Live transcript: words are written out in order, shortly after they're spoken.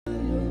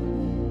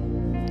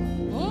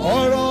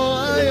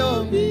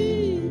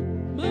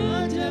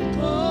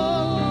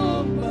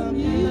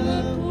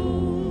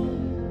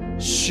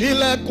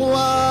Shilekun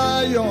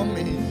ayọ̀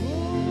mi.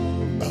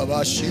 Baba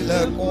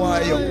shilekun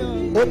ayọ̀.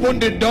 Open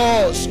the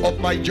doors of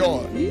my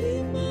joy.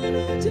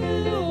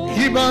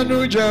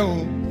 Ìbànújẹ́ o.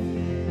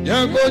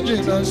 Jẹ́ kó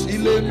jìnnà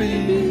sílé mi.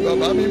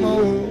 Baba mímọ́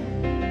o.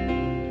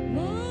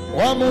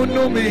 Wá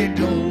múnú mi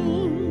dùn.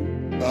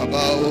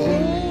 Baba o.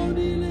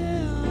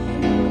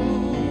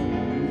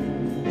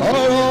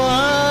 Ọ̀rọ̀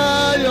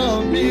ayọ̀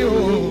mi o.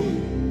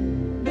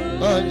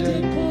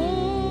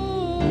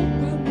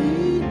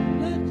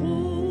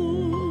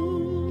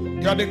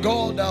 You are the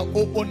God that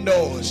opens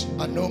doors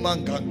and no man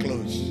can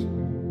close.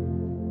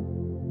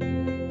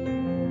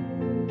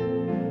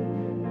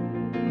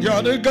 You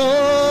are the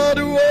God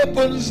who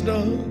opens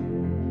doors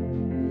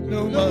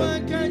no man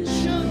can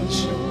shut.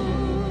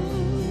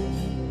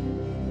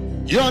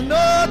 You are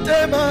not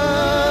a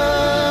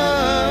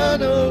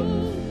man, oh.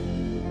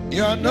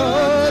 You are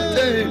not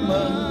a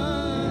man.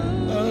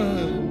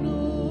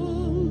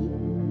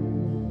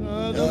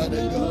 You are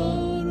the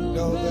God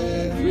of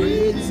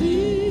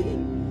everything.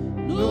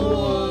 No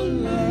one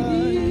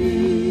like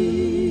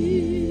you.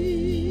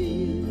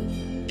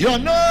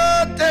 You're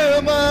not a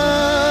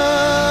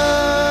man,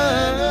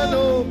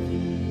 oh.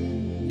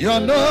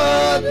 You're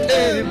not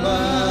a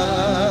man.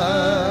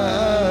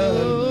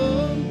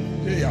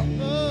 Yeah.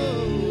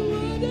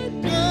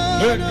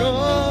 The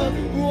God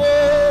who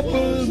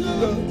opens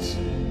doors,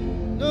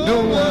 no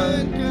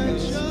one can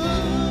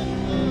shut.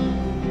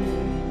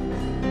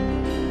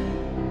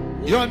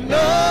 You're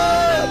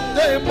not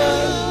a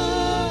man.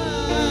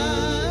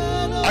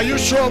 Are you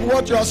sure of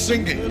what you are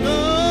singing? You're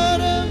not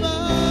a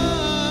man,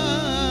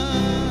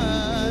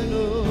 oh.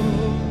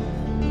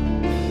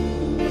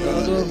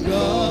 You're the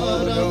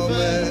God of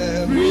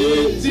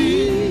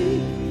everything.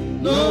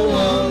 No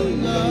one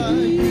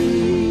like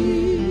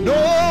you.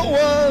 No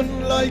one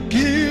like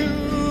you.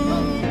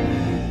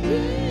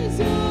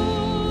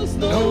 Jesus,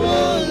 no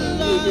one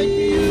like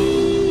you.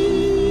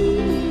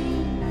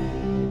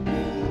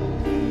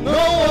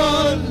 No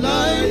one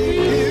like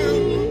you.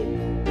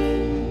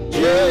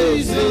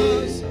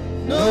 Jesus.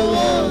 No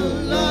one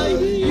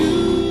like you.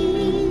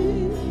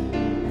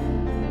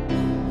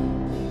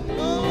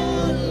 No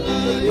one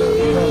like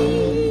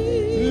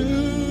you.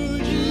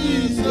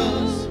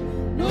 Jesus.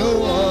 No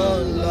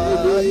one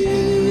like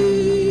you.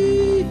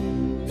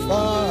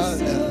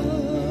 Father,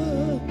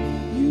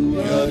 you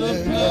are the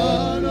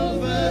God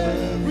of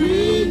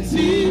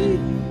everything.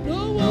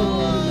 No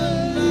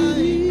one like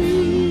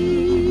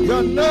you.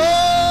 You're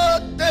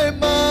not a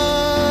man.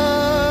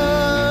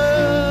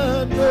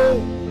 No,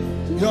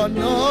 you're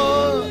not.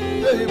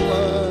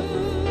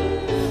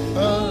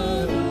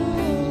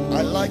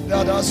 I like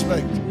that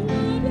aspect.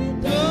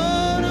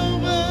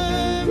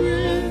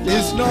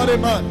 It's not a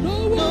man.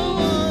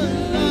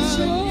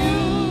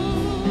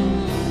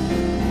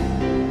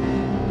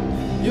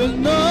 You're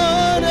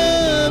not a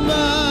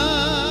man.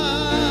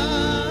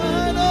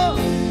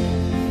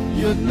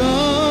 You're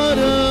not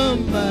a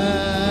man.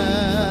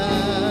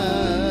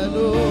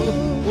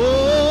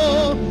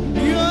 Oh,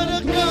 you're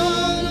the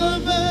God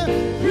of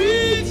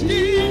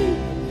everything.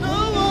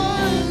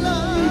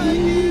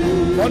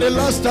 For the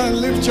last time,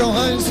 lift your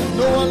hands.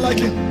 No one like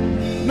him.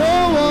 No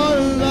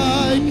one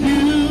like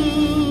you.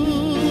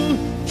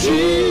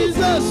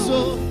 Jesus,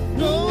 oh,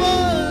 no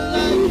one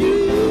like you.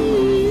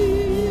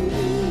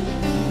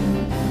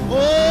 Oh,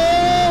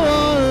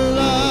 one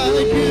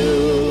like you.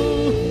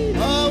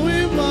 How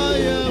am I?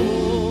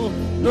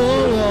 No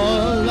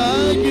one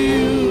like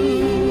you.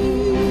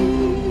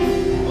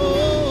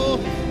 Oh,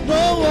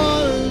 no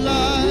one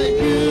like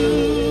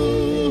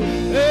you.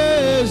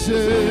 Yes,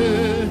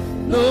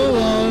 no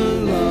one.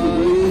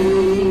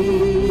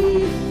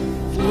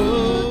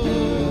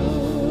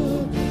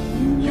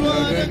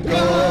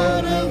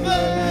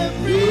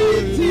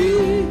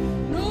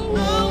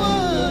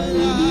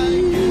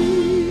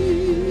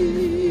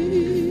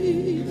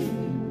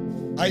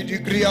 I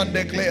decree and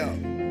declare,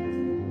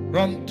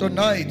 from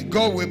tonight,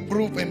 God will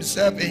prove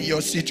himself in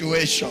your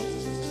situation.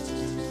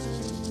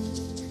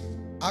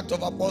 Act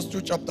of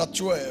Apostles chapter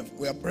 12,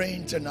 we are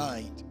praying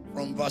tonight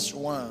from verse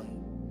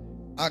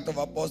 1. Act of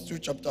Apostles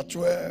chapter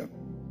 12,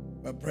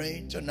 we're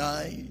praying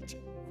tonight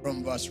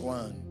from verse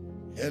 1.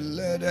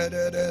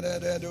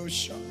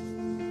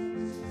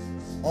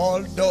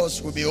 All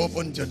doors will be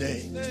open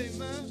today.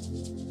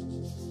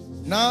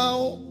 Amen.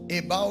 Now,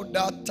 about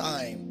that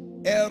time,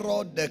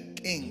 Herod the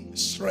king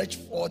stretched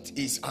forth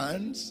his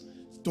hands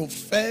to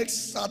vex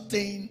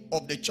certain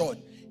of the church.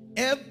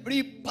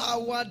 Every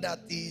power that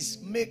is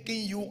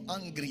making you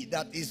angry,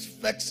 that is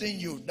vexing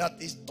you,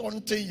 that is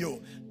taunting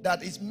you,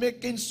 that is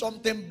making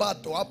something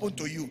bad to happen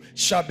to you,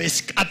 shall be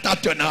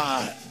scattered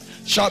tonight.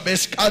 Shall be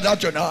scattered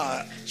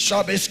tonight.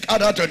 Shall be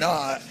scattered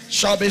tonight.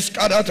 Shall be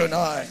scattered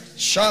tonight.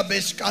 Shall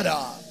be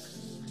scattered.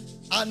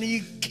 And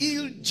he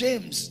killed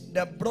James,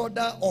 the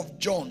brother of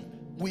John,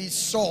 with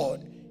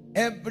sword.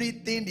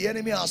 Everything the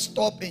enemy has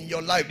stopped in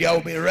your life, there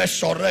will be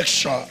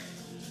resurrection.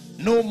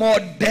 No more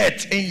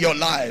death in your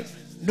life.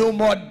 No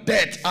more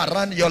death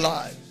around your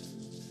life.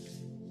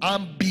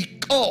 And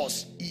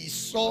because he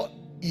saw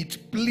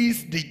it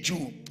pleased the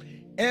Jew,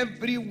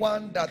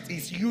 Everyone that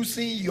is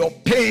using your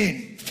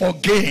pain for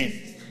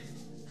gain,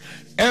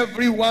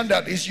 everyone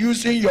that is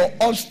using your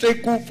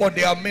obstacle for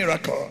their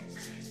miracle,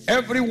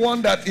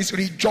 everyone that is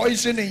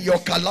rejoicing in your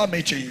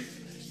calamity,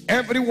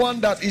 everyone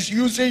that is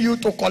using you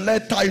to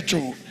collect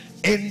title,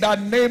 in the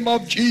name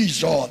of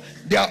Jesus,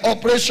 their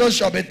operation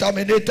shall be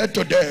terminated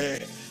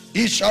today.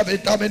 It shall be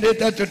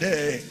terminated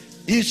today.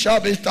 It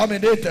shall be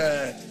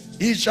terminated.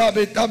 It shall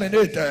be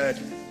terminated.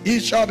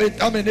 It shall be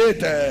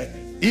terminated.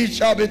 It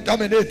shall be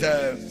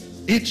terminated.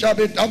 It shall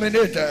be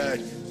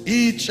terminated.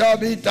 It shall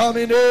be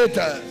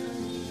terminated.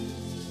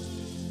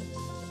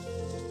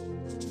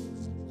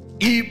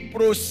 He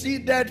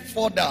proceeded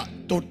further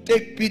to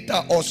take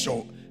Peter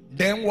also.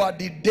 Then were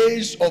the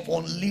days of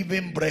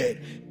unleavened bread.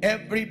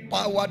 Every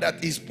power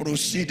that is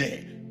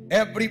proceeding,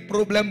 every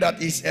problem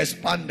that is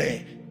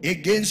expanding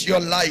against your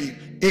life,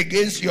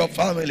 against your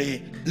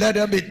family, let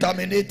them be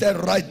terminated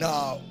right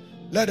now.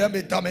 Let them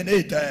be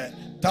terminated.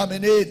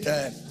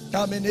 Terminated.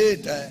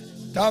 Terminated.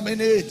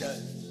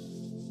 Terminated.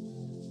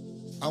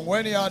 And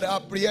when he had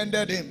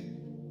apprehended him,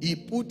 he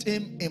put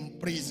him in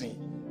prison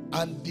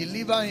and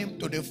delivered him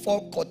to the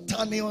 4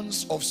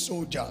 quaternions of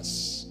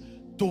soldiers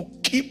to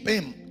keep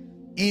him,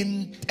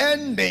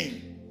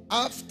 intending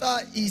after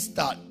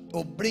Easter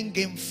to bring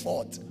him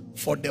forth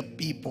for the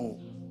people.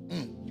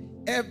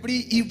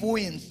 Every evil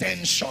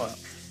intention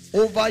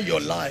over your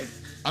life,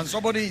 and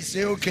somebody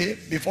say, okay,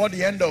 before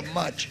the end of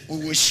March, we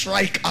will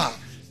strike her,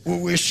 we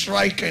will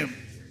strike him.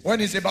 When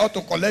he's about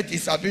to collect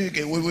his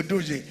certificate, we will do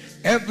it.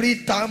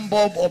 Every time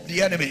bomb of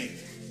the enemy,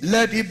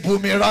 let it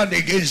boomerang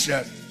against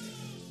them.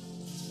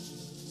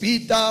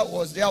 Peter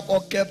was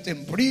therefore kept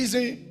in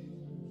prison.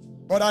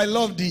 But I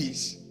love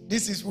this.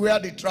 This is where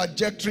the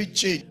trajectory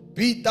changed.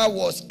 Peter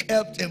was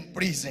kept in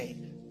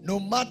prison. No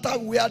matter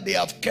where they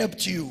have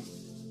kept you,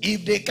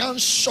 if they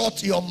can't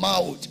shut your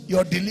mouth,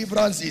 your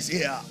deliverance is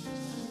here.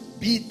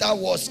 Peter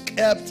was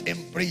kept in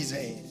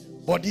prison.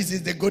 But this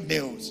is the good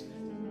news.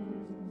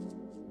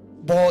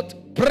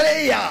 But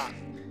prayer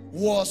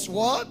was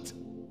what?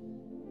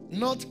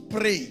 Not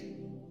pray.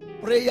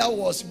 Prayer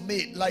was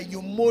made like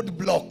you mowed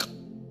block.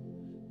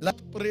 Like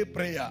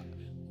prayer.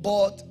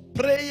 But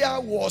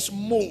prayer was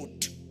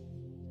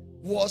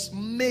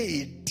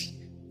made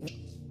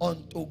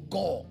unto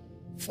God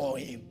for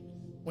him.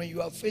 When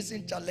you are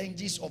facing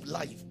challenges of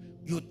life,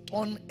 you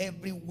turn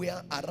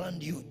everywhere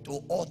around you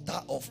to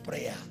altar of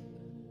prayer.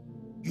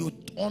 You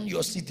turn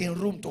your sitting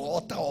room to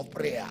altar of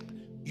prayer.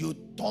 You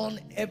turn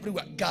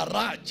everywhere,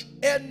 garage,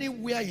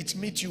 anywhere it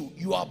meets you,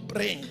 you are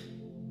praying.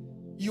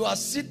 You are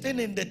sitting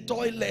in the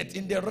toilet,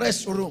 in the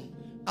restroom,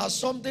 as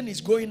something is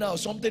going out,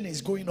 something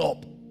is going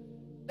up.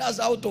 That's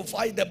how to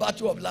fight the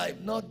battle of life,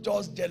 not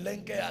just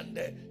Jelenke and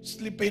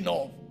sleeping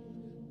off.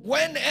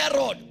 When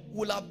Herod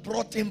will have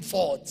brought him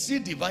forth, see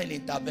divine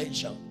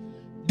intervention.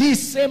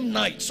 This same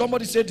night,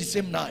 somebody said the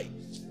same night.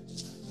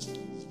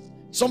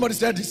 Somebody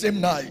said the same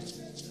night.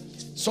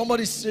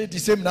 Somebody said the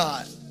same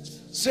night.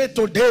 Say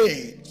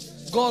today,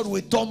 God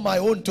will turn my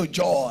own to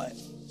joy.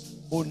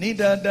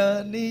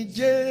 Onidada ni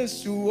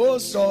Jesu o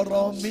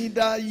sọ̀rọ̀ mi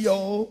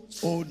dayọ̀.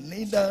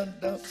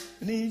 Onidada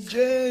ni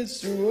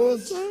Jesu o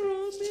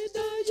sọ̀rọ̀ mi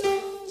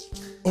dayọ̀.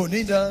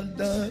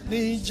 Onidada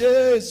ni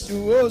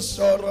Jesu o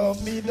sọ̀rọ̀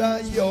mi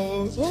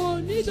dayọ̀.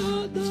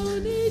 Onidada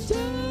ni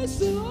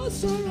Jesu o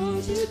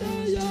sọ̀rọ̀ mi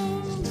dayọ̀.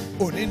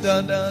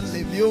 Onidada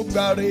lèmi ó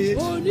gbáre.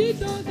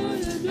 Onidada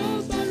lèmi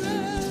ó gbáre.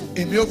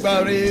 Èmi ó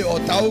gbáre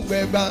ọ̀tá ó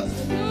gbẹgbá.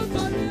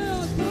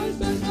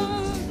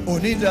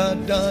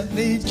 Onídandan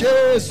ni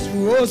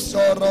Jésù ó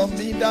sọ̀rọ̀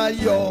mi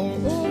dayọ̀.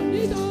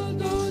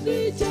 Onídandan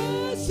ni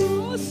Jésù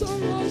ó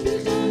sọ̀rọ̀ mi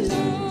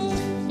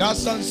dayọ̀. That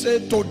song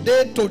said,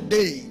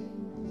 today,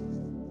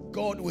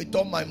 God will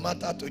turn my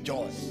matter to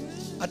joy.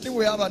 I think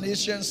we have an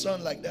Asian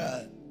song like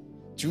that.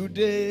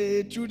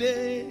 Today,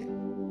 Jesus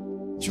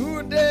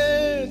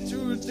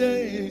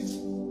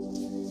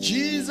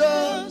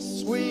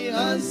will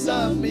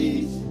answer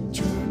me.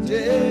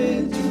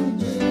 Today,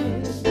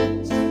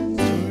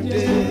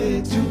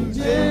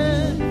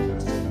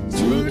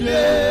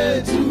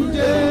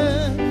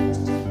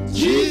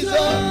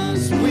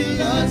 Jesus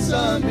will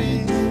answer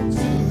me.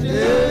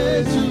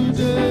 Today,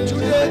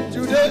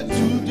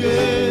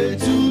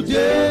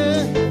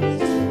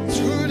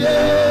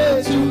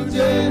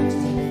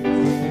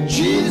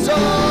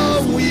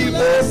 Jesus will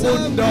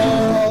open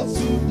doors.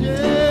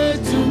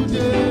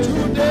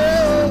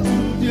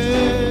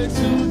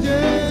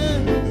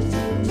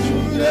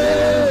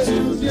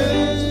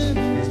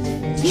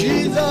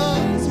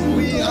 Jesus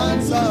will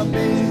answer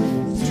me.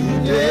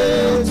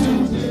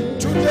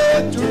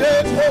 Today,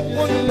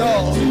 open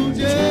doors.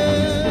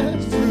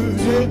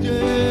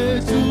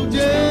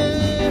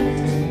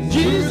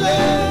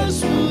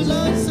 Jesus will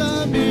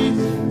answer me.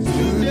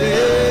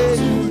 Today,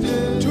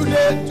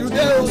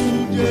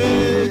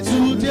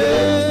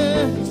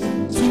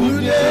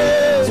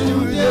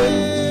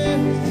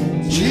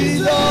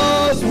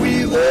 Jesus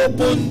will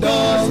open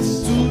doors.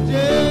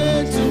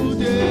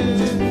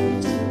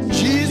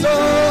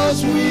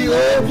 Jesus will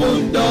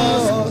open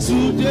doors.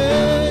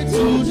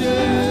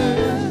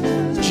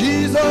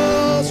 Jesus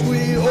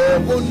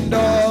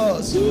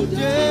doors.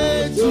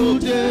 Today,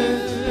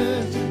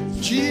 today.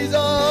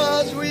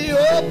 Jesus, we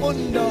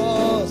open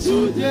doors.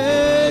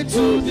 Today,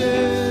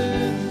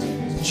 today.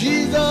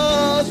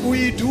 Jesus,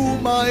 we do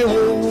my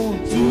own.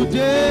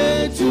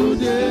 Today,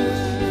 today.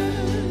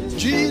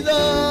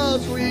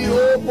 Jesus, we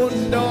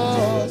open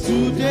doors.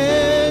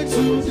 Today,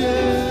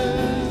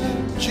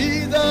 today.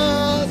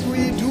 Jesus,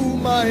 we do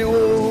my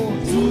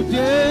own.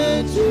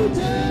 Today,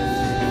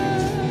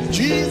 today.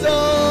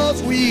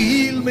 Jesus, we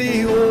heal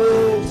me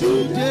oh.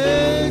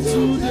 Today,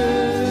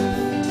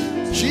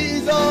 today.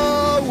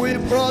 Jesus, we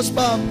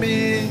prosper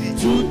me.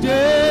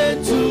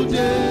 Today,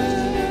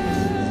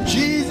 today.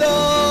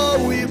 Jesus,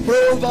 we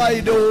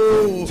provide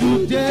oh.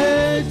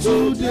 Today,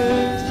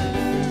 today.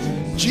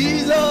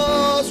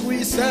 Jesus,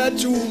 we said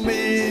to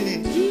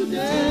me.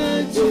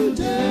 Today,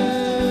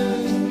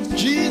 today.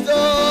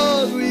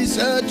 Jesus, we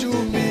said to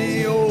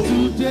me oh.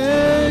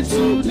 Today,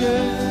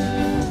 today.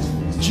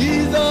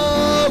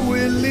 Jesus,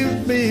 will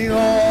lift me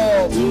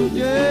up.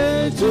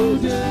 Today,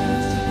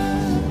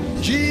 today.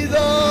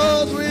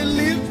 Jesus, will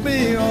lift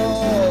me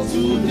up.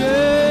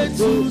 Today,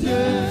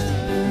 today.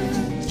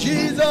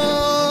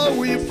 Jesus,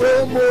 will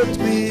promote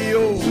me.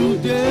 Oh.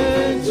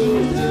 Today,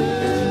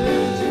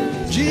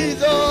 today.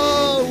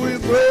 Jesus, will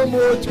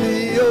promote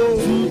me. Oh.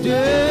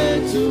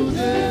 Today,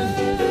 today.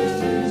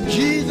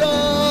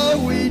 Jesus,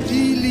 will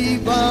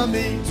deliver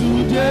me.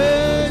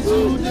 Today,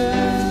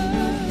 today.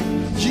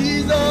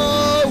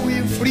 Jesus,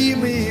 will free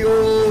me. Oh.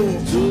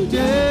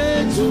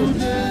 Today,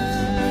 today.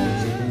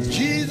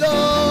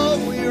 Jesus,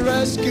 will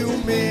rescue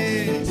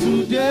me.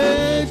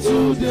 Today,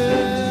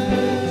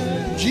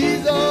 today.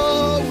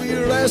 Jesus,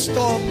 will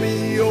restore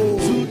me. Oh.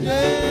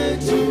 Today,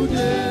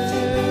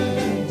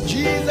 today.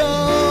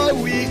 Jesus,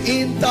 will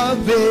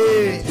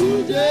intervene.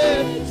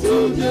 Today,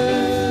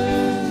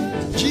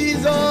 today.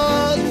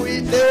 Jesus,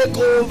 will take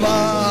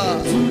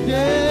over.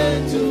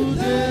 Today,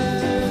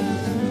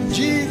 today.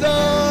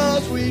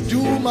 Jesus, will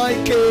do my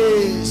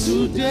case.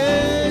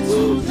 Today,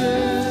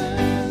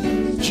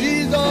 today.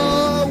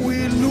 Jesus,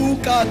 will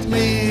look at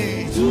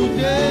me.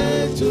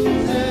 Today,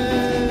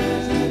 today.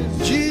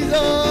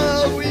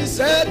 Jesus, will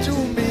say to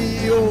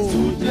me, oh.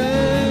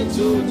 Today,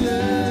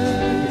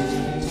 today.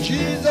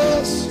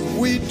 Jesus,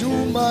 will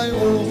do my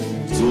own.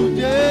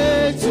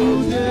 Today,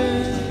 today.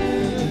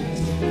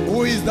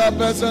 Who is that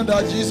person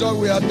that Jesus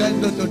will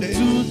attend to today?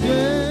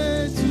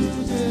 Today,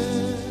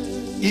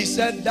 today. He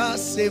said that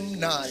same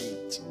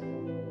night.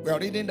 We are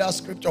reading that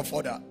scripture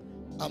further.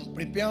 I'm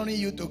preparing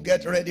you to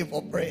get ready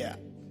for prayer.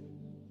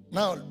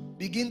 Now,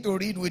 begin to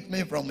read with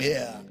me from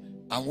here.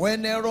 And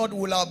when Herod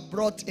will have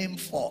brought him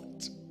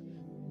forth,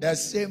 the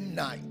same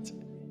night,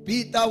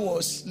 Peter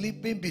was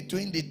sleeping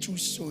between the two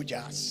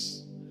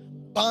soldiers,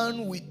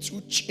 bound with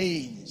two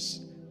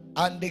chains,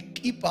 and the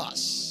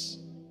keepers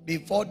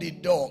before the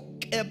door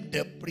kept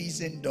the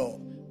prison door.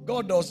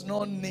 God does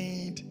not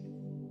need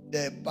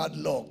the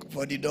padlock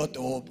for the door to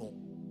open.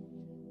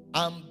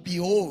 And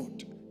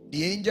behold,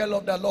 the angel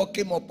of the Lord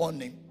came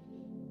upon him,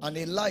 and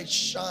a light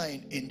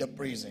shined in the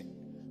prison.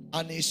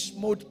 And he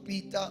smote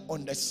Peter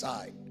on the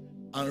side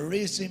and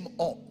raised him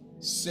up,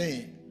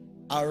 saying,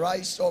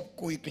 Arise up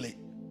quickly.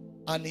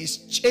 And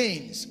his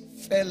chains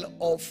fell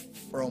off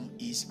from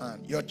his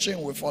hand. Your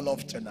chain will fall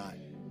off tonight.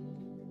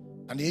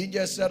 And the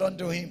angel said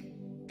unto him,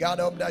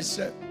 Gather up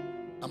thyself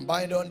and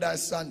bind on thy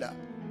sandal.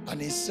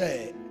 And he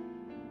said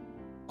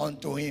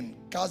unto him,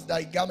 Cast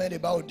thy garment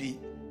about thee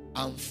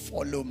and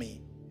follow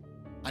me.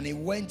 And he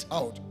went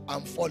out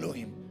and followed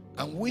him,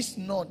 and wist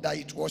not that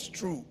it was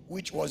true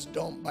which was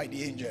done by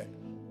the angel,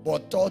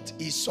 but thought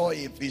he saw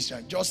a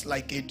vision, just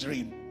like a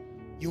dream.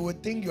 You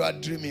would think you are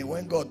dreaming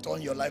when God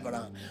turned your life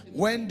around.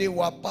 When they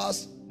were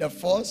past the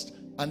first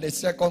and the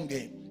second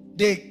gate,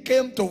 they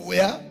came to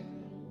where?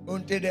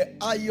 Unto the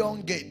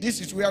iron gate. This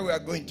is where we are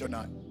going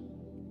tonight.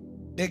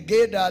 The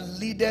gate that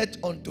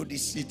leadeth unto the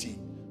city,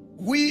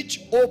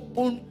 which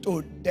opened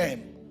to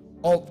them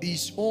of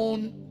his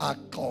own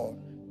accord.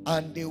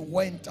 And they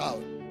went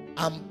out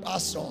and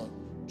passed on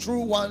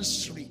through one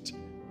street,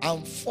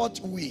 and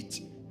forthwith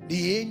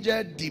the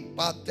angel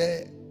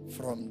departed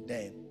from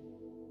them.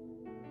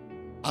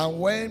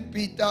 And when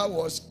Peter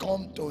was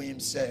come to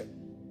himself,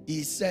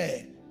 he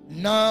said,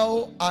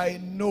 Now I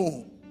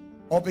know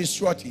of a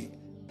surety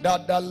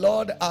that the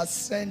Lord has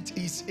sent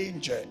his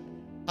angel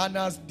and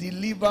has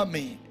delivered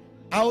me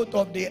out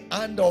of the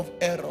hand of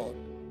Herod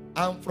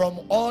and from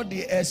all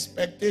the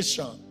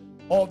expectation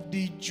of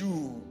the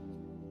Jews.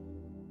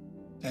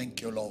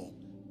 Thank you, Lord.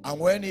 And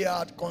when he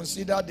had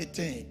considered the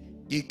thing,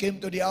 he came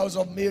to the house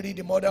of Mary,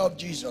 the mother of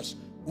Jesus,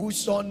 whose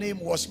surname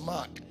was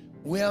Mark,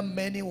 where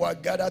many were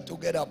gathered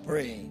together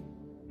praying.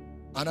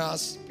 And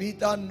as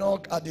Peter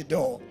knocked at the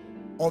door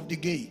of the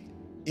gate,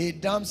 a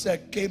damsel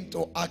came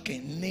to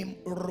hearken named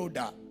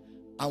Rhoda.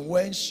 And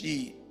when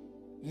she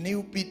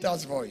knew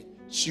Peter's voice,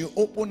 she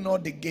opened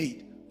not the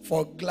gate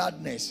for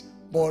gladness,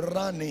 but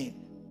ran in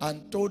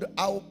and told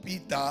how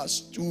Peter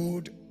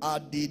stood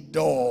at the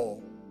door.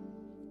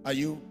 Are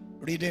you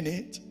reading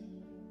it?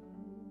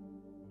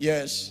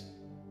 Yes.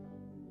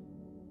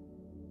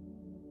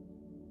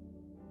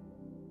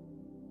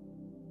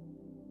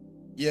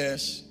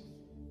 Yes.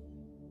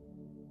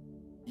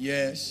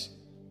 Yes.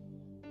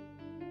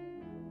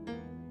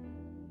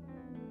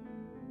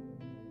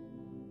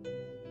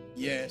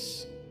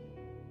 Yes.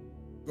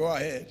 Go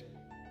ahead.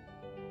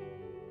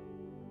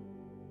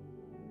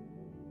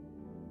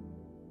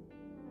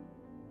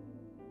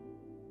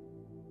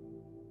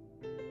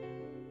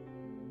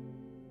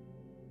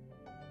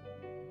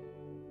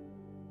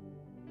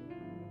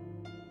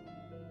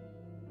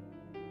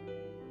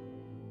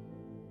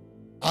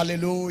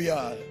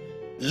 Hallelujah.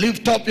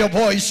 Lift up your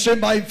voice. Say,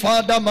 my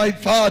Father, my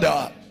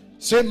Father.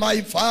 Say,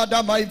 my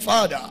Father, my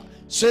Father.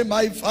 Say,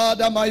 my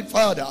Father, my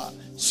Father.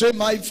 Say,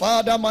 my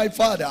Father, my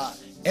Father.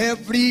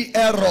 Every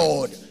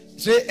error,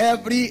 say,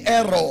 every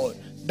error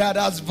that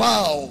has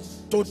vowed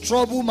to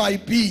trouble my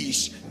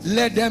peace,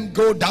 let them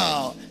go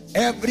down.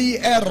 Every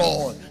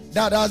error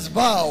that has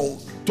vowed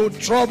to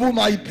trouble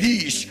my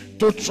peace,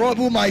 to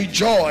trouble my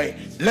joy,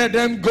 let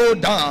them go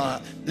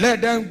down.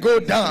 Let them go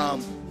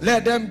down.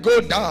 Let them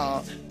go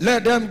down.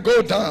 Let them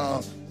go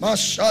down.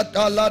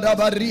 Mashata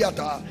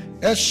ladabariata.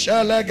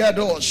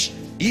 Eshelegados.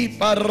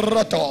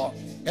 Iparato.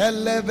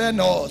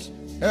 Elevenos.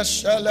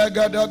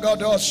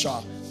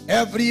 Eshelegadagadosa.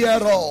 Every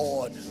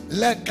error,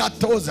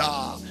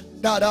 lekatoza,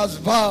 that has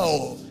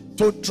vowed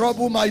to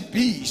trouble my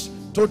peace,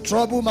 to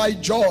trouble my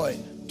joy,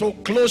 to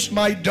close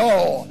my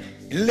door,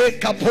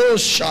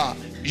 lekaposha,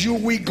 you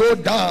will go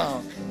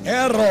down.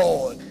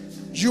 Error,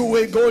 you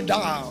will go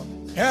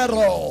down.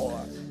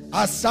 Error,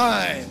 a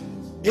sign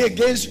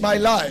against my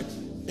life,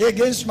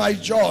 against my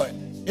joy,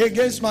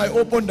 against my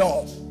open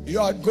door.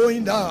 You are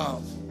going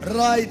down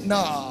right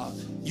now.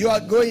 You are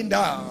going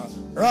down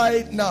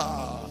right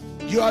now.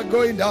 You are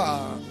going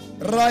down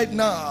right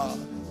now.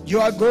 You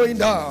are going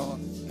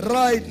down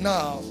right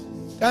now.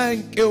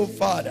 Thank you,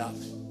 Father.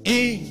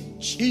 In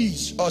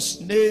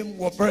Jesus' name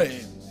we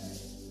pray.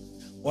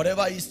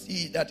 Whatever is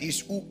it that is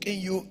hooking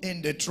you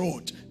in the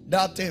throat,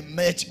 that thing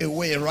melt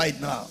away right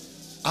now.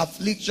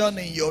 Affliction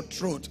in your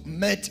throat,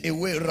 melt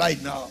away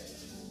right now.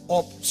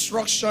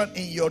 Obstruction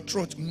in your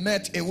throat,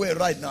 melt away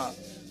right now.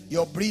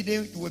 Your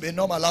breathing will be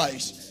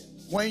normalized.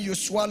 When you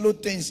swallow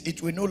things,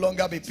 it will no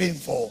longer be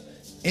painful.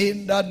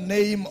 In the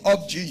name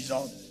of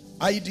Jesus,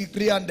 I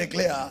decree and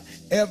declare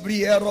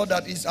every error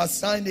that is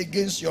assigned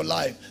against your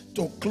life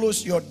to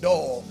close your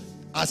door,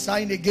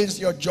 assigned against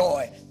your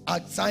joy,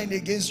 assigned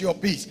against your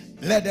peace,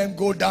 let them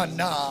go down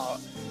now.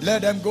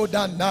 Let them go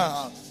down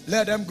now.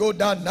 Let them go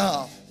down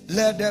now.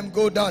 Let them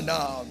go down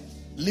now.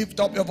 Lift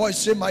up your voice.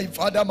 Say, my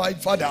Father, my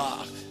Father.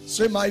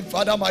 Say, my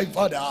Father, my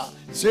Father.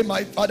 Say,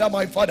 my Father,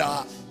 my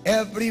Father.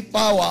 Every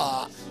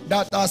power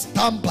that has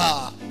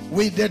tampered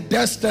with the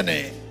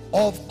destiny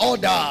of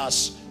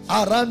others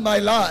around my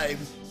life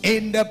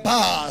in the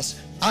past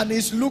and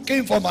is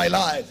looking for my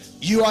life,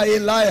 you are a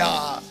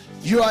liar.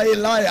 You are a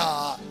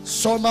liar.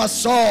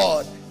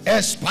 Somersault,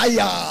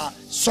 expire.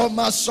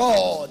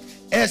 Somersault,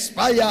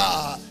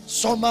 expire.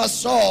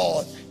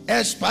 Somersault,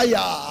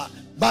 expire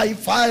by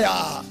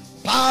fire.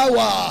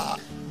 Power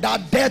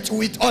that dealt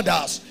with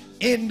others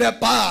in the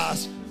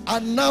past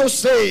and now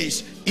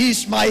says,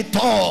 it's my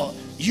turn.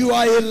 You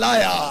are a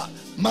liar.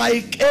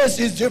 My case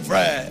is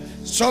different.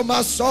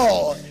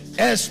 Somersault,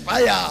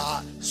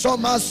 expire.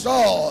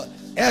 Somersault,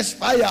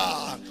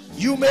 expire.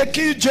 You may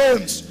kill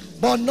James,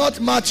 but not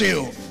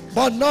Matthew,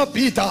 but not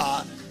Peter.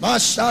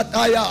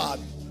 Mashataya,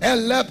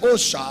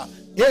 Eleposha,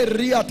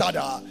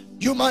 Eriatada.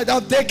 You might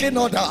have taken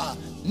order,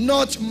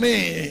 not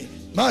me.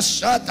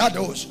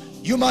 Mashatados.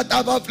 You might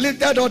have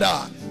afflicted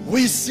order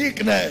with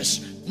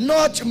sickness,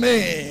 not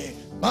me.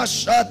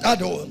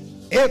 Mashatado,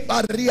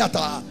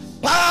 Epariata.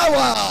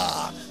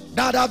 Power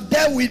that have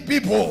dealt with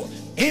people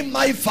in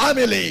my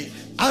family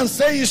and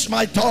say it's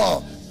my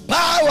turn.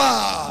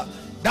 Power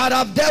that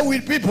have dealt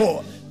with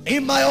people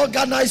in my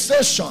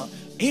organization,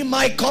 in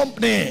my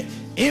company,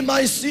 in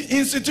my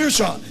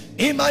institution,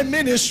 in my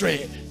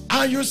ministry,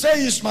 and you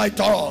say it's my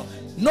turn.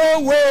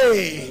 No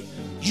way.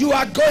 You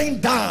are going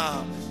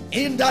down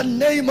in the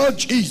name of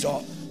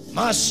Jesus.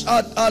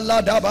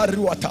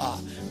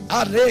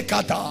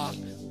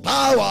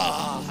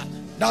 Power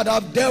that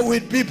have dealt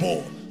with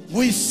people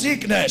with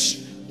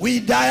sickness,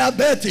 with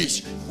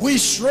diabetes, with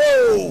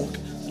stroke,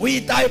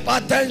 with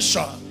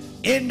hypertension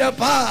in the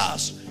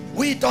past,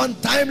 with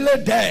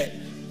untimely death.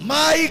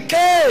 My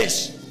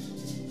case,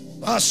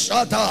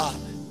 Ashata,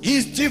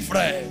 is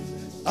different.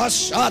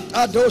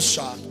 Ashata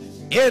dosha,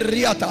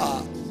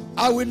 Eriata.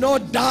 I will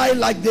not die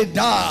like they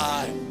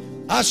died.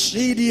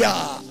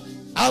 Ashidia,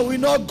 I will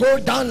not go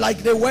down like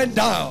they went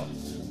down.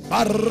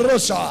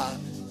 Barosa,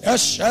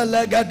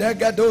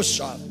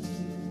 Eshelegadagadosa,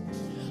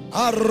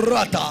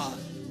 Arata,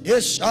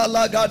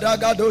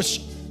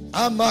 Eshalagadagadosha,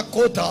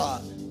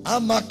 Amakota,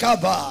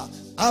 Amakaba,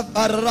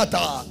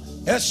 Abarata,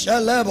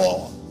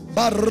 Eshelebo,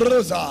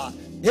 Barosa,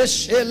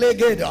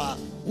 Eshelegeda,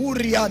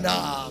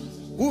 Uriana,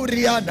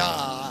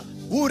 Uriana,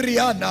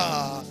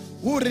 Uriana,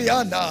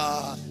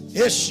 Uriana,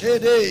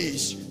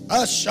 Eshedes,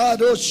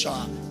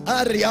 Ashadosha,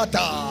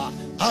 Ariata,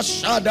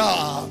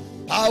 Ashada,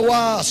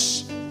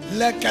 Pawas,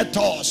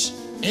 Leketos,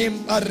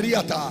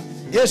 Impariata,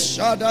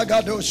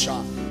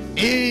 Eshadagadosha,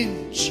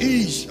 In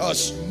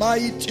Jesus'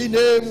 mighty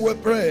name we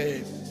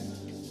pray.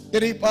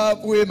 Three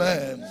powerful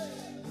women.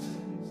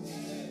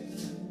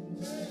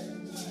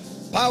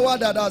 Power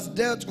that has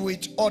dealt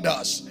with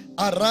others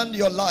around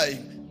your life,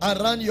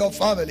 around your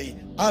family,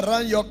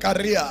 around your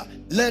career.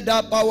 Let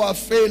that power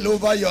fail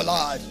over your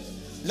life.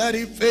 Let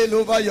it fail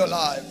over your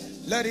life.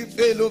 Let it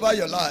fail over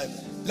your life.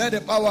 Let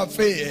the power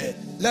fail.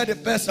 Let the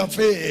person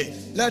fail.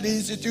 Let the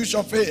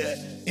institution fail.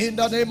 In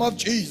the name of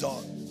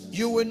Jesus.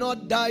 You will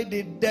not die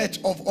the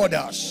death of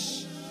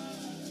others.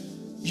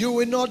 You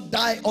will not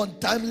die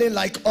untimely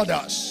like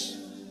others.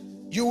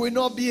 You will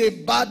not be a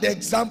bad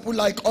example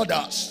like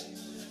others.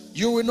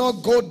 You will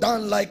not go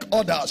down like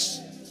others.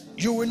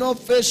 You will not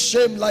face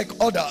shame like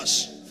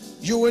others.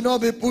 You will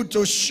not be put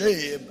to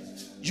shame.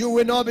 You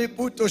will not be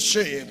put to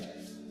shame.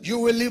 You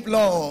will live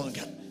long.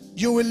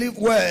 You will live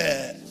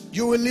well.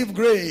 You will live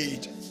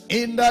great.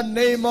 In the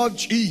name of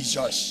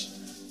Jesus.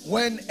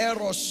 When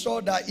Aaron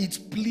saw that it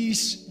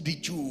pleased the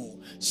Jew,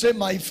 say,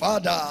 my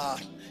Father,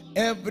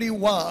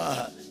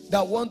 everyone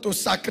that want to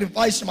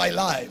sacrifice my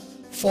life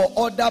for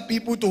other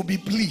people to be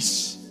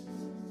pleased.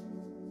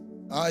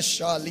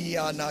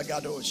 Ashalia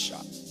Nagadosha.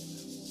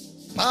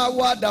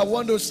 Power that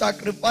want to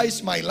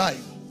sacrifice my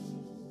life,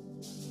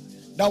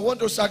 that want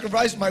to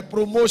sacrifice my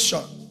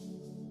promotion,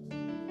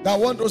 that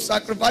want to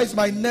sacrifice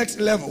my next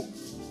level,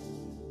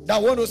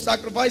 that want to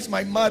sacrifice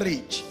my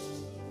marriage,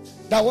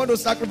 that want to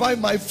sacrifice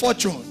my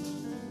fortune,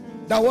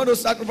 that want to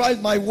sacrifice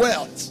my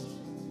wealth,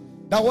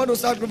 that want to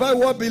sacrifice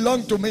what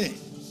belongs to me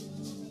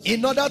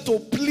in order to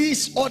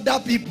please other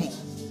people.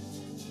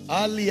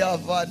 Alia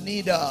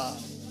Vanida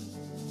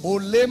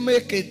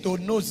Oleme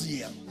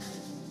Ketonozia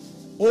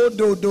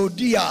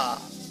Odododia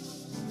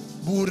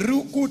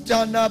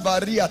Burukutana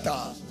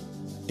Bariata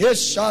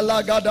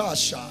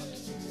Eshalagadasha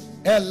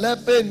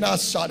Elepe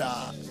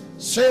Nasada.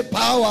 Say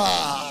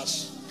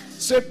powers,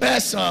 say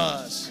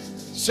persons,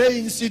 say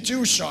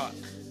institution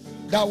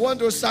that want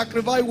to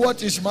sacrifice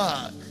what is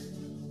mine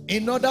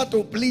in order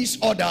to please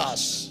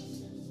others.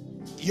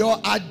 Your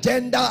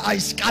agenda, I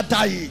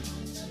scatter it.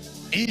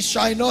 It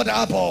shall not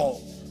happen.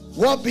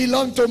 What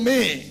belongs to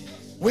me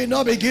will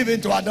not be given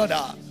to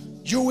another.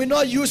 You will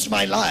not use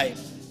my life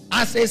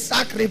as a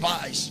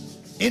sacrifice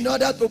in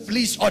order to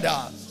please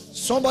others.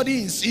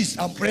 Somebody insist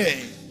and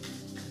pray.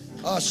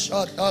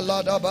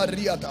 Ashatalada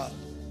bariata.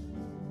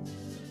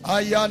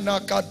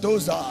 Ayana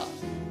katoza.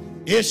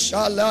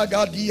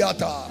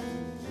 Ishalagadiata.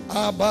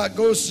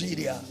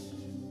 Abagosiria.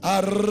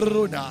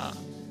 Aruna.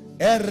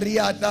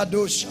 Eriata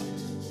dosha.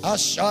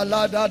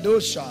 Ashalada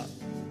dosha.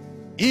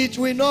 It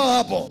will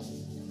not happen.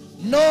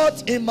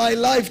 Not in my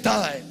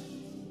lifetime.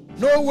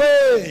 No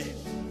way.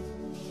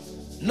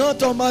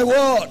 Not on my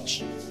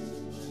watch.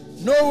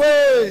 No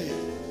way.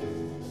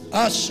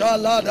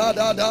 Ashalada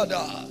da da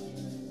da.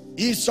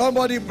 If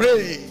somebody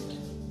prayed,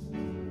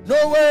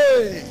 no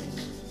way.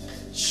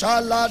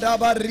 Shalada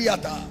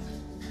bariata.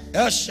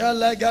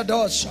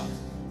 Eshalegadosha.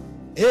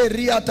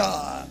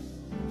 Eriata.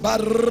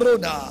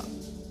 Baruna.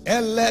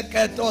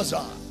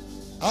 Eleketoza.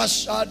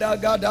 Ashada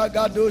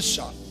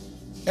gadagadosha.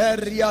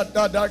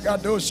 Eriata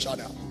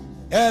dagadoshada.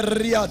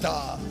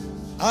 Eriata.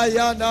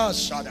 Ayana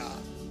shada.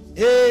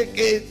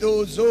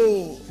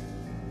 Eketozo.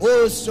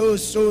 Oso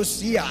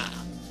sosia.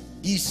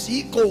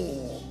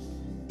 Isiko.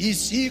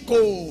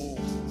 Isiko.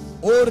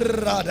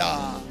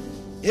 Orada.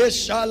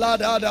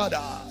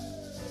 Eshaladada.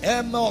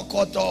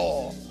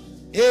 Emokoto.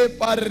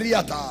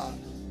 Epariata.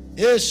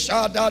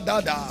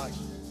 Eshadadada.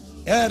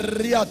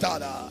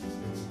 Eriatada.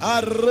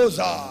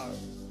 Arroza.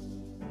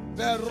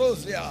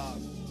 Perozia.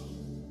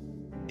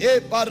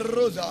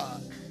 Eparoza.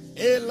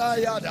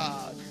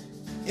 Elayada.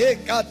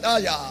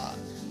 Ekataya.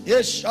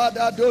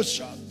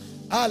 Eshadadosha.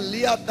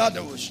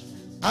 Aliatadosh.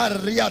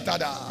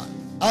 Ariatada.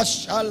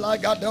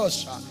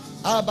 Ashalagadosha.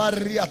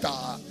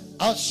 Abariata.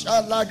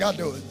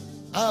 Ashalagados.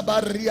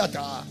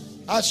 Abariata.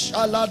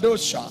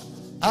 Ashaladosha.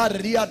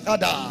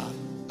 Ariatada.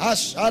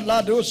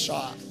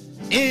 Ashaladosha.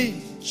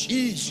 In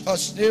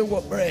Jesus' name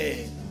we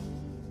pray.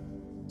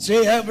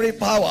 Say, every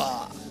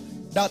power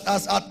that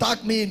has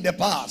attacked me in the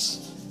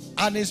past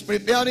and is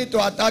preparing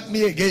to attack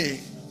me again,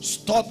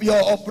 stop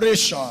your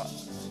operation.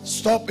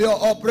 Stop your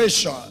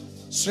operation.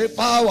 Say,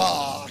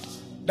 power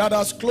that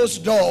has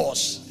closed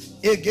doors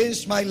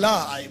against my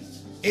life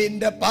in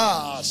the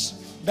past,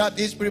 that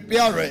is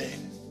preparing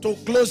to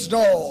close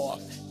door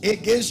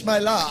against my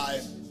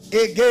life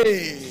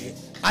again,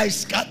 I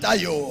scatter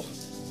you.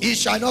 It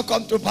shall not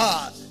come to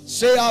pass.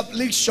 Say,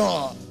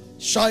 affliction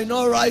shall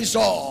not rise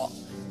up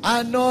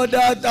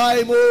another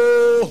time.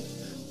 Oh,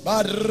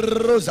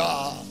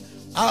 Barroza,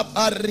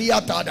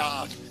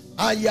 Apariatada,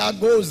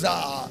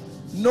 Ayagoza.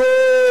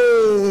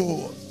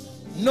 No,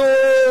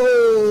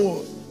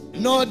 no,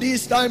 not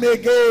this time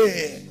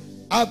again.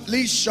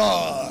 Affliction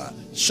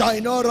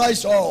shall not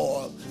rise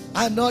up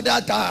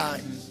another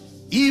time.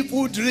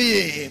 Evil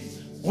dream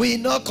will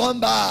not come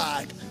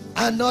back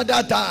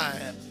another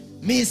time.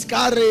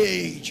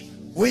 Miscarriage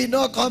will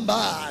not come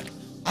back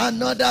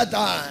another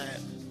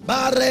time.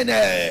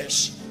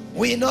 Barrenness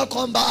will not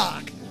come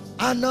back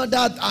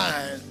another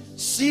time.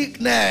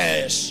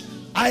 Sickness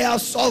I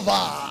have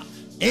suffered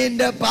in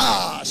the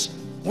past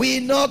will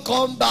not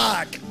come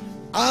back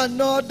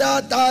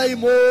another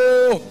time.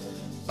 Oh,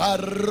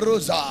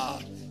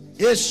 Baruza,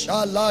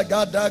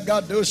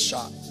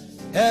 Ishalagadagadusha,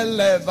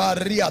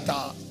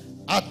 Elevariata,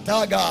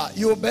 Ataga.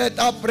 You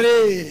better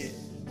pray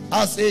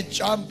as a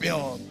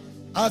champion,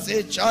 as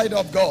a child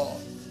of God.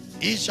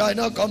 It shall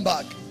not come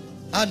back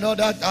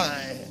another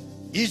time.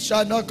 It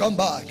shall not come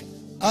back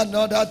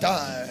another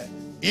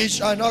time. It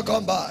shall not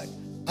come back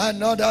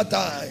another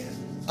time.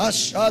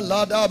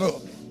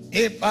 Ashaladabu,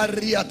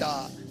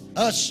 Epariata,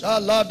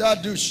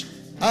 Ashaladadush,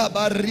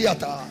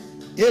 Abariata,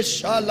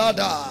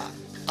 Eshalada,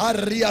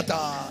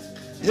 Ariata,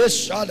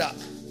 Eshada,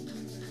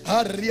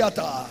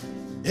 Ariata,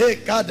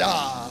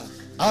 Ekada,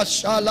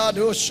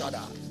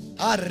 Ashaladushada,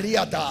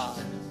 Ariata,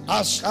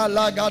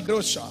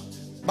 Ashalagadusha,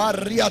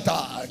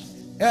 Mariata,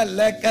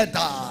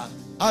 Eleketa,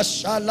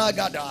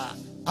 Ashalagada,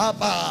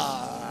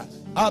 Abba,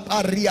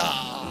 Abaria,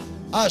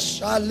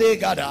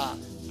 Ashalegada,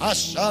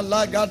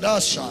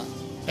 Ashalagadasha,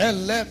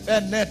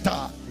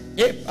 Elefeneta,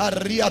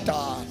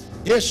 Epariata,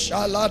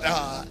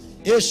 Eshalada,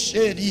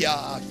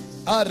 Esheria,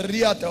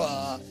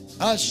 Ariata,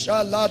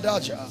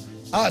 Ashaladaja,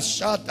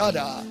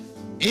 Ashatada.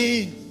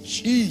 In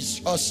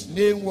Jesus'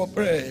 name we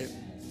pray.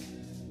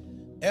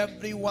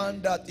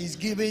 Everyone that is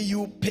giving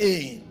you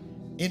pain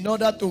in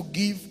order to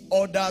give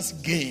others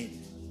gain,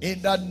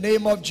 in the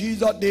name of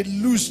Jesus, they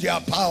lose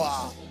their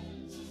power.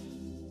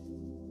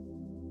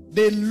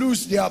 They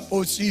lose their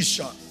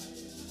position.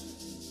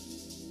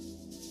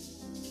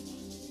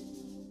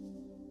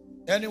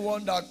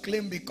 Anyone that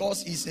claims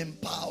because he's in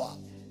power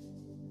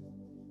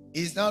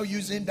is now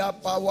using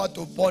that power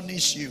to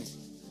punish you.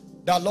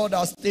 The Lord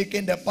has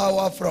taken the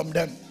power from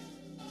them.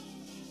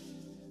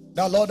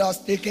 The Lord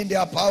has taken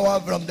their power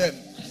from them.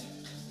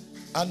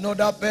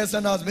 Another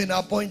person has been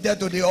appointed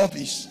to the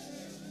office.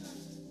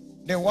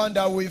 The one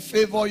that will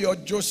favor your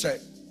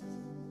Joseph.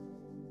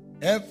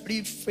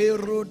 Every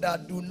Pharaoh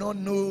that do not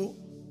know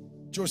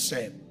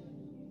Joseph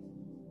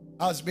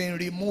has been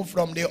removed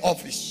from the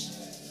office.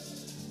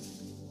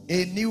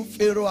 A new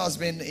Pharaoh has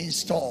been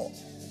installed.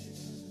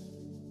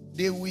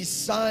 They will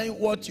sign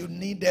what you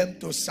need them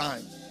to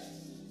sign.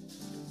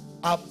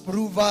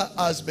 Approval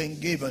has been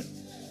given.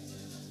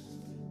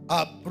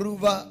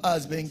 Approval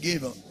has been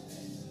given.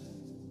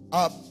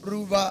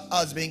 Approval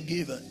has been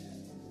given.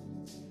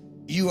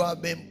 You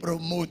have been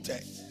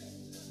promoted.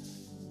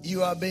 You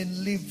have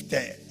been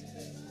lifted.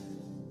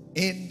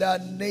 In the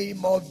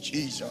name of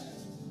Jesus.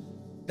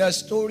 The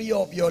story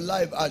of your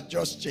life has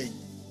just changed.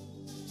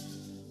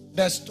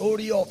 The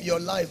story of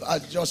your life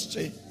has just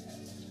changed.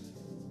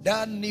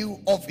 That new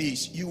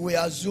office, you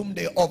will assume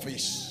the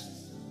office.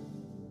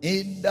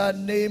 In the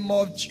name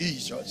of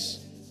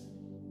Jesus.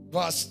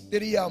 Verse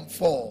 3 and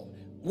 4.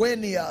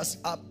 When he has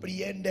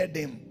apprehended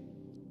him,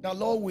 the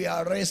Lord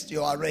will arrest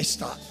your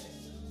arrester.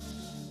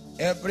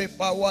 Every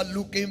power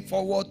looking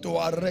forward to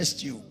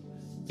arrest you,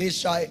 they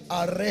shall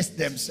arrest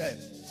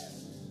themselves.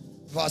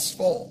 Verse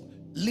 4.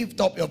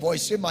 Lift up your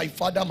voice. Say, my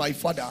Father, my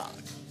Father.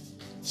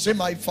 Say,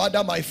 my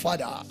Father, my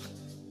Father.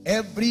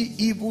 Every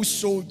evil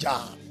soldier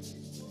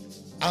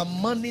and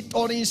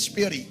monitoring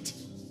spirit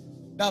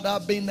that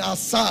have been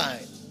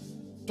assigned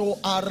to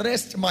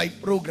arrest my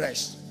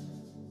progress,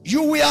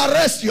 you will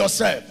arrest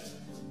yourself.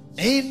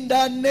 In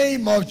the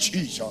name of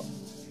Jesus.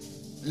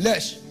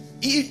 Let's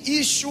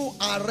issue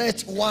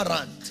arrest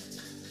warrant.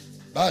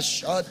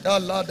 Bashata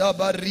lada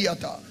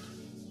bariata.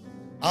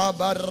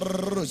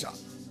 Abaruza.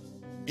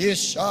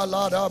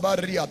 Ishalada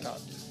bariata.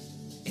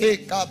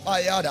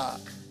 Ekapayada.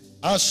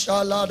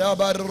 Ashalada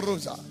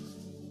baruza.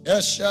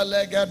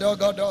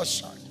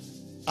 Eshalegadogodosha.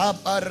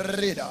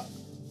 Aparida.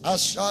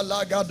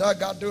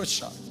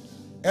 Ashalagadogadosha.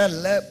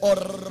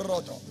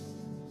 Eleporodo.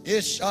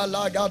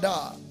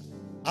 Ishalagada.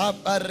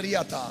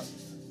 Apariata.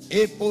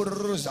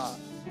 Epuruza.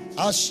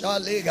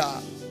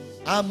 Ashalega.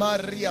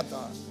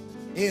 Amariata.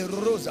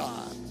 Eruza.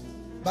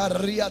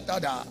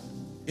 Bariatada.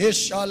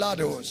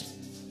 Ishalados.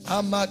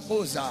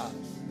 Amakoza.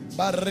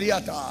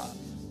 Bariata.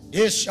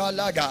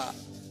 Ishalaga.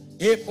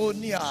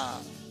 Eponia.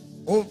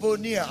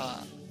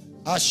 Ovonia.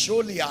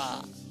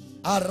 Asholia.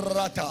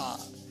 Arata.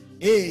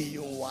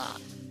 Eyoa.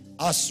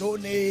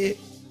 Asone.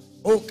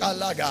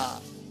 Okalaga.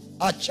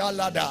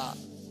 Achalada.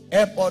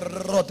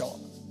 Eporoto.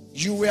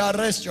 You will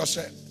arrest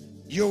yourself.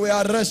 You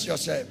will arrest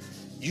yourself.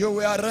 You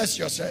will arrest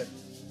yourself.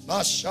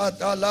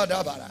 Mashata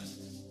ladabara.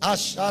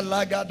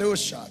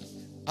 Ashalagadosha.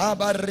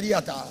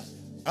 Abariata.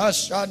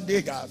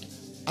 Ashandiga.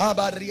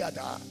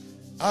 Abariata.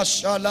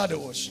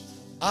 Ashalados.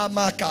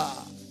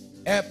 Amaka.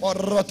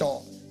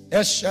 Eporoto.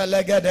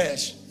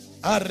 Eshelegedes.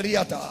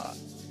 Ariata.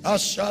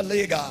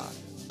 Ashaliga.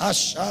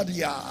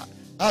 Ashadia.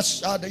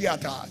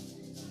 Ashadiata.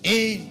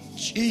 In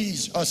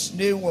Jesus'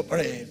 name we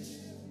pray.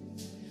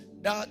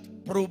 That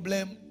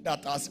problem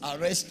that has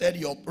arrested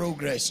your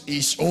progress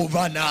is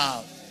over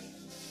now.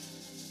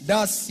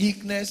 That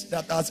sickness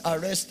that has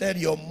arrested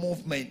your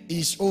movement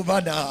is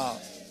over now.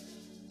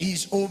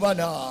 Is over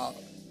now.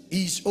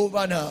 Is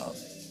over now.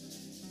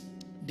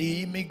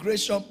 The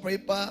immigration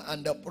paper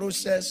and the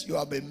process you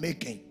have been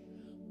making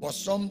but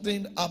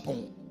something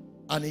happened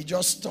and it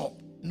just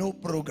stopped. No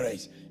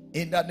progress.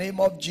 In the name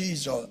of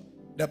Jesus,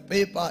 the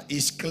paper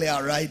is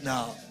clear right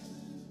now.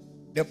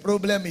 The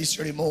problem is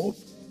removed.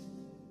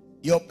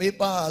 Your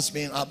paper has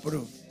been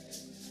approved.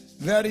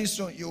 Very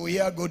soon you will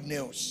hear good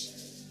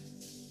news.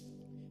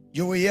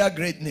 You will hear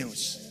great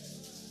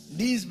news.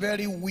 This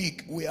very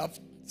week we have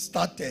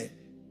started,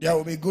 there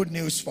will be good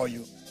news for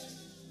you.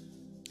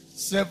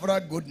 Several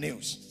good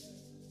news.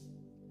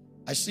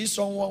 I see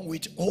someone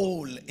with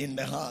hole in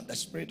the heart. The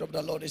Spirit of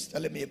the Lord is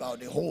telling me about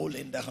the hole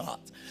in the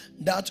heart.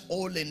 That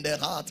hole in the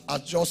heart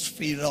has just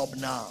filled up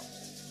now.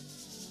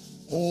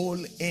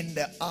 Hole in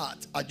the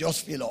heart has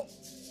just filled up.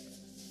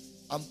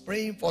 I'm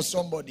praying for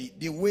somebody.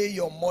 The way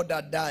your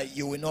mother died,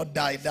 you will not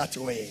die that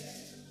way.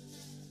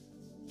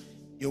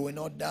 You will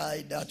not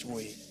die that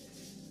way.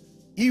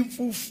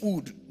 Evil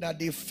food that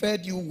they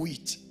fed you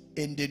with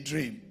in the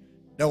dream,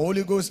 the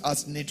Holy Ghost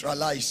has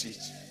neutralized it.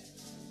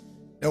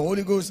 The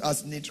Holy Ghost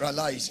has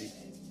neutralized it.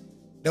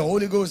 The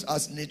Holy Ghost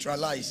has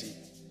neutralized it.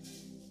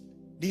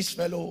 This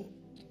fellow,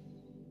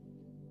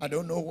 I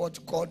don't know what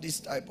to call this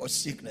type of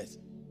sickness.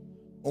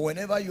 But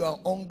whenever you are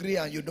hungry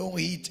and you don't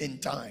eat in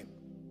time,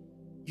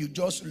 you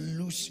just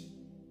lose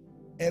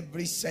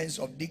every sense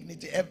of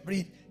dignity,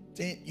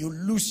 everything. You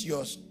lose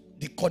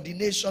the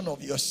coordination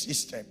of your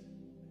system.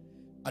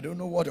 I don't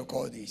know what to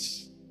call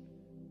this.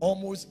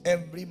 Almost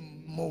every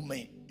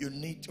moment you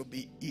need to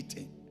be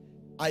eating.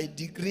 I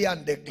decree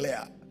and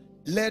declare,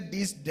 let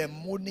this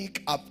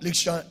demonic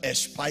affliction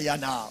expire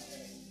now.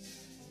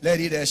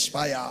 Let it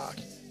expire.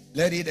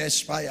 Let it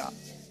expire.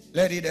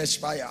 Let it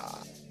expire.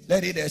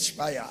 Let it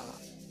expire.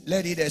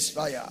 Let it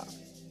expire.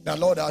 The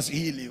Lord has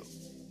healed you.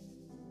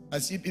 I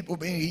see people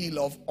being healed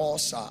of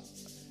ulcer.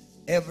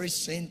 Every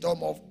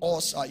symptom of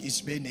ulcer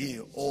is being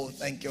healed. Oh,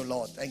 thank you,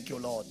 Lord. Thank you,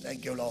 Lord.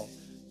 Thank you, Lord.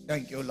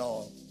 Thank you,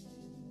 Lord.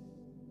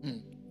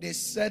 They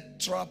set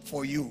trap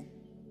for you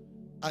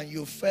and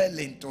you fell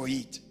into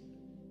it.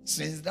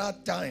 Since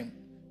that time,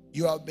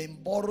 you have been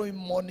borrowing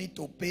money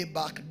to pay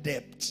back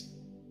debt.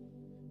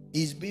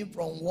 It's been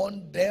from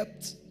one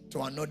debt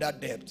to another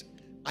debt.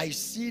 I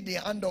see the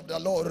hand of the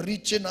Lord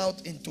reaching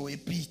out into a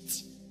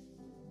pit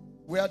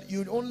where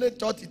you only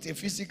thought it's a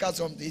physical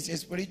something. It's a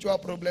spiritual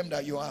problem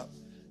that you have.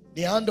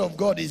 The hand of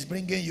God is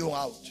bringing you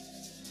out.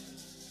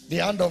 The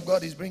hand of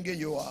God is bringing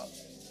you out.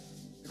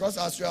 Because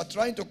as you are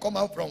trying to come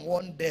out from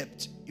one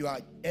debt, you are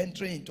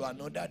entering into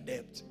another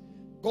debt.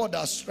 God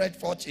has stretched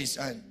forth his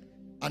hand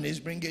and is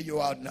bringing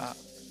you out now.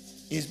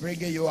 He's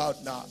bringing you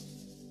out now.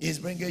 He's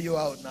bringing you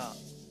out now.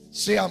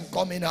 Say, I'm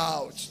coming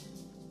out.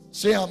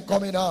 Say, I'm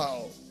coming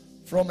out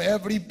from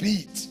every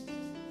pit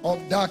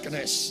of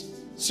darkness.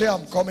 Say,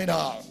 I'm coming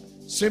out.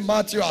 Say,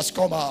 Matthew has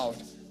come out.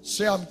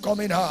 Say, I'm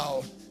coming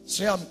out.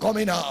 Say, I'm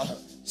coming out.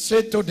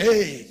 Say,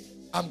 today,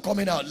 I'm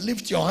coming out.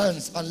 Lift your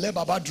hands and let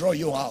Baba draw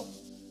you out.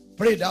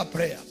 Pray that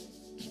prayer.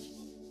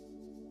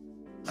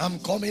 I'm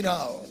coming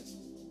out.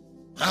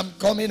 I'm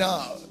coming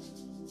out.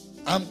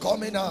 I'm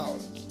coming out.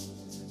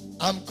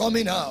 I'm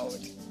coming out.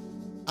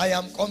 I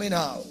am coming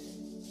out.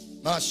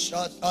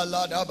 Mashat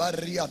alada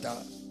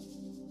barriata.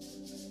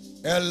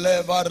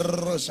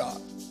 Eleva rosa.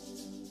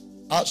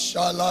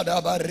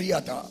 Ashalada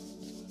barriata.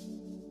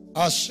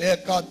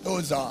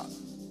 Ashekatoza.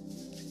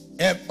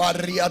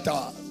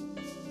 Epariata.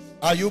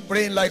 Are you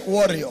praying like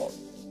warrior?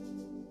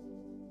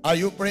 Are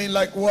you praying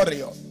like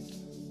warrior?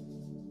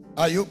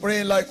 Are you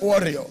praying like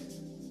warrior?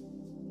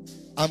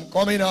 I'm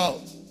coming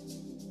out.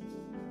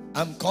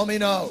 I'm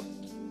coming out.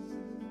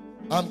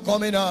 I'm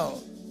coming out.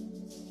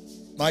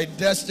 My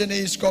destiny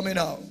is coming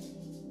out.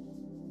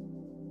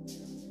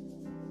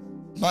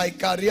 My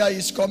career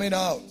is coming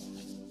out.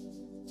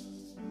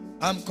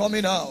 I'm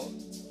coming out.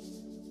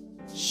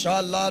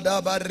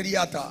 Shalada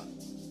barriata.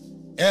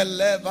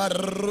 Eleva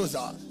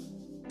ruza.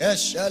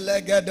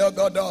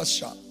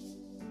 Eshelegedogodosha.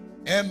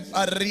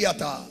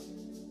 Empariata.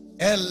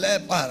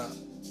 Elebara.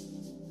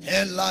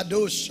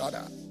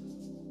 Eladoshada.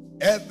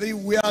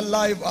 Everywhere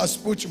life has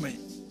put me,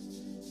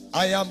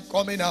 I am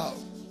coming out.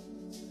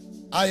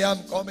 I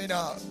am coming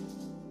out.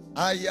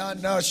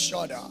 Ayana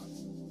Shada.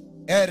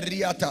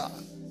 Eriata.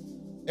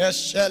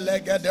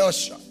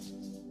 Eshelegedosha.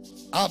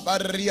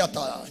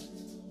 Abariata.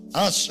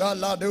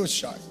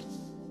 Ashaladosha.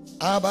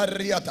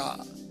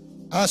 Abariata.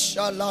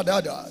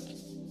 Ashaladada.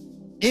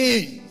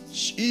 In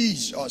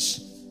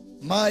Jesus'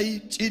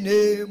 mighty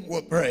name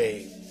we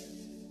pray.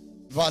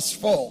 Verse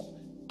 4.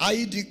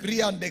 I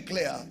decree and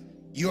declare,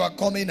 you are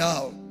coming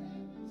out.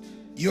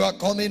 You are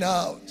coming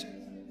out.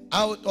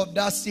 Out of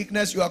that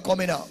sickness, you are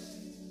coming out.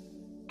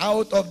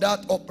 Out of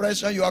that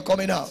oppression, you are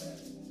coming out.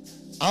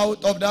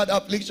 Out of that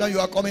affliction, you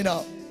are coming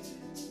out.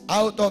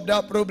 Out of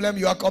that problem,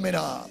 you are coming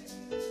out.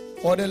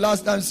 For the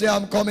last time, say,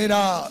 I'm coming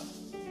out.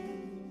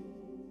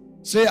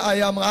 Say, I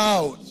am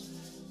out.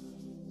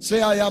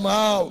 Say, I am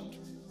out.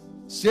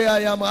 Say, I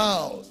am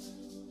out.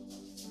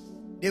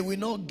 They will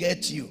not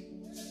get you.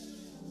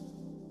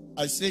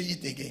 I say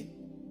it again.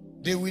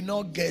 They will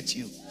not get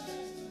you.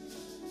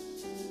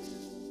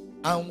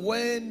 And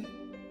when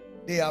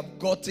they have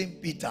gotten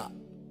Peter,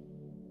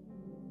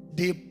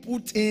 they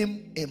put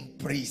him in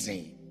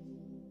prison.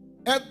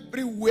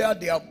 Everywhere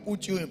they have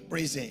put you in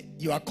prison,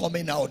 you are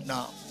coming out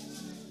now.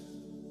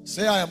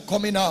 Say, I am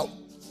coming out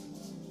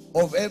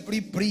of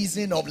every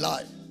prison of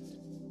life.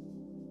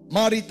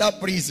 Marital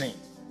prison,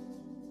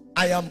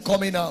 I am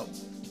coming out.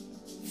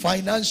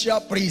 Financial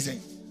prison,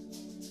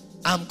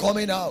 I'm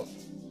coming out.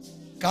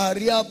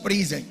 Career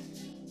prison,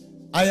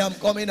 I am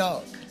coming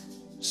out.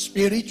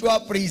 Spiritual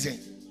prison,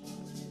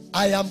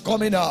 I am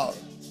coming out.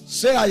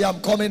 Say, I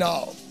am coming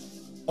out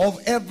of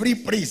every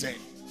prison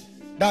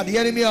that the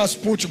enemy has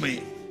put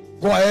me.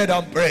 Go ahead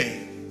and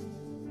pray.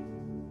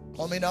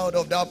 Coming out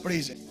of that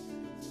prison.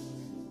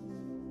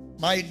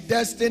 My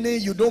destiny,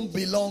 you don't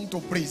belong to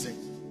prison.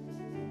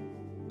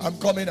 I'm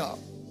coming out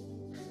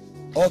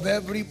of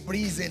every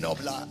prison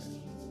of life.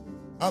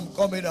 I'm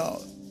coming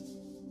out.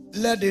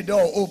 Let the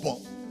door open.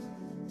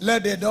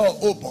 Let the door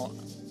open.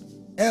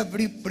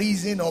 Every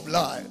prison of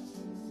life.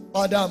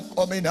 Father, I'm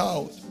coming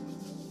out.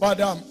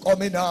 Father, I'm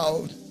coming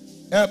out.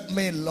 Help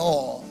me,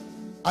 Lord.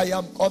 I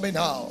am coming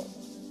out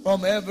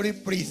from every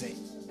prison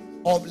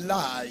of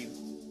life.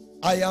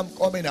 I am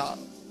coming out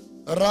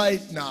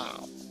right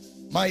now.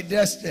 My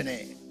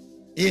destiny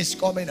is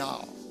coming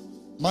out.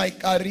 My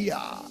career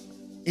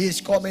is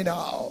coming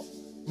out.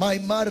 My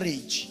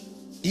marriage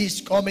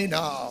is coming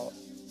out.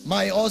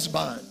 My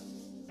husband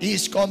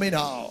is coming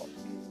out.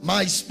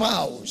 My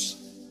spouse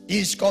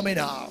is coming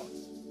out.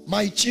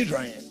 My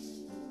children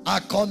are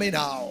coming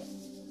out.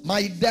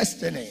 My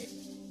destiny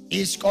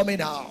is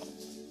coming out.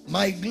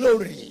 My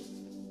glory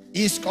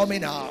is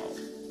coming out.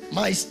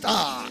 My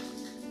star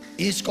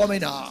is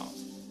coming out.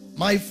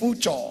 My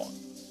future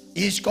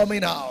is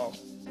coming out.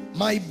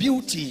 My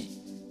beauty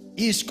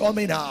is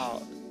coming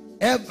out.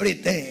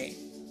 Everything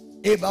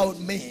about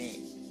me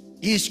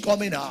is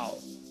coming out.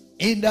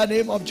 In the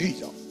name of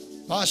Jesus.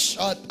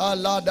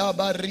 Mashatalada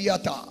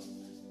bariata.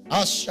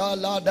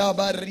 Ashalada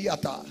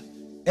bariata.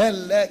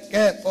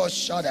 Eleke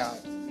poshada.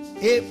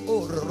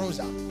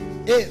 Epuruza.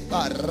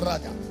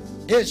 Ebarada.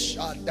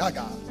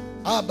 Eshadaga.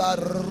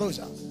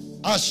 Abaruza.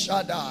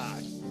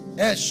 Ashada.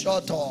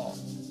 Eshoto.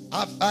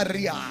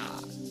 Abaria.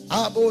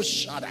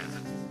 Abushada.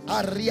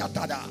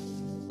 Ariatada.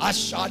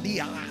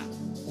 Ashadia.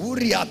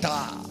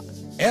 Uriata.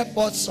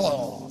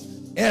 Eposo.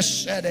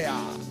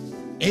 Eshedea.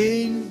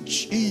 In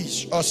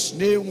Jesus'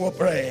 name we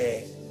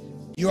pray.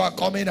 You are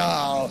coming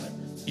out.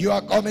 You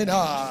are coming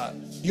out.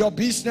 Your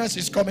business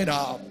is coming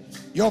out.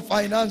 Your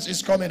finance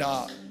is coming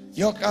out.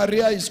 Your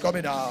career is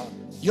coming out.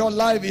 Your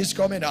life is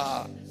coming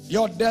out.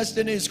 Your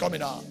destiny is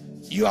coming out.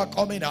 You are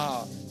coming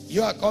out.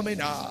 You are coming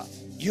out.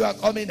 You are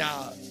coming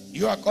out.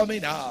 You are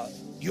coming out.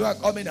 You are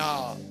coming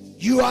out.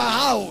 You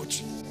are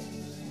out.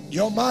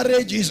 Your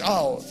marriage is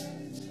out.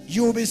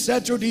 You will be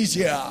settled this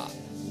year.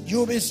 You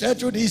will be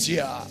settled this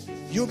year.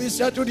 You'll be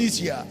settled this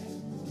year.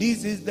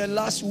 This is the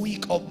last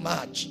week of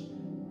March.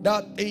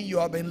 That thing you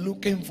have been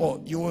looking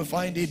for, you will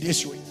find it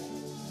this week.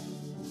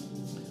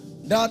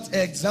 That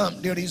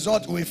exam, the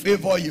result will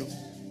favor you.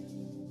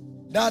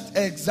 That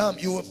exam,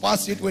 you will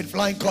pass it with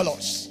flying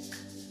colors.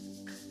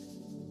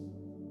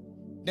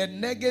 The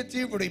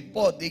negative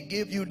report they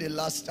gave you the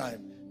last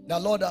time, the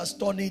Lord has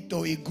turned it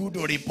to a good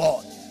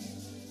report.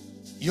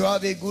 You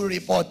have a good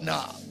report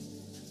now.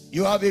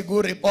 You have a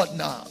good report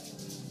now.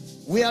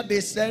 Where they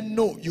said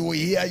no, you will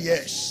hear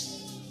yes.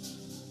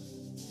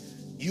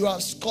 You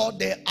have scored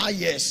the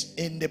highest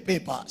in the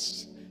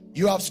papers.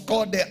 You have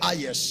scored the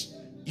highest.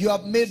 You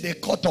have made the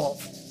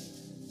cutoff.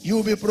 You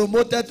will be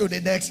promoted to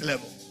the next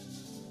level.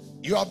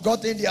 You have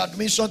gotten the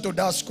admission to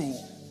that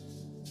school.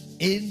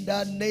 In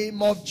the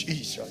name of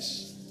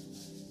Jesus.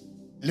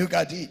 Look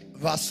at it.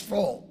 Verse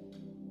 4.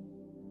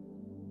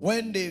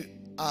 When they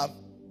have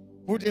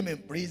put him in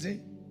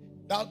prison,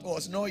 that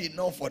was not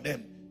enough for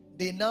them.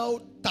 They now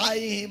tie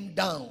him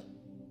down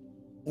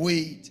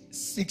with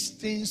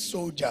 16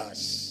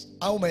 soldiers.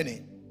 How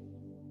many?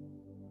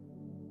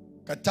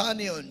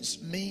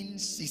 Catanians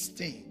means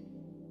 16.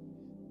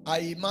 I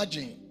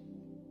imagine,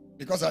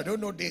 because I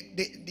don't know,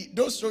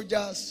 those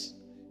soldiers,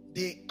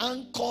 they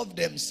anchored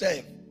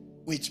themselves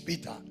with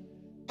Peter.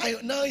 I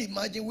now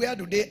imagine, where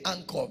do they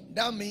anchor?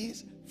 That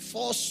means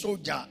 4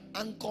 soldiers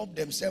anchored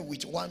themselves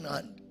with one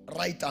hand,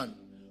 right hand.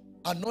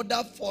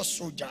 Another 4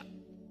 soldiers.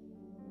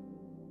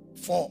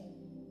 4.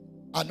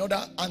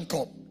 Another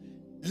anchor.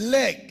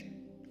 Leg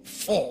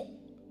 4.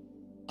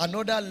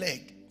 Another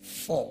leg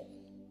 4.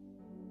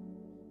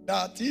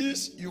 That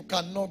is, you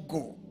cannot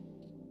go.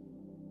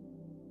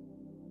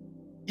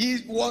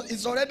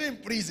 It's already in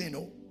prison.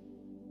 Oh.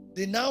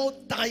 They now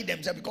tie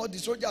themselves, because the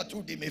soldier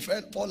too, they may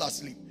fall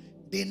asleep.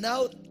 They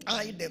now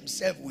tie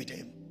themselves with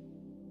him.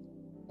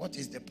 What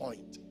is the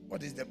point?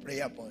 What is the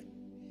prayer point?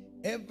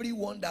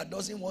 Everyone that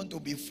doesn't want to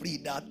be free,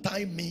 that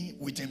tie me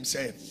with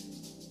himself,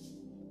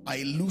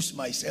 I lose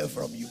myself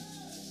from you.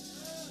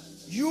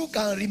 You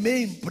can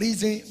remain in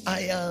prison.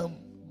 I am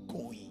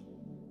going.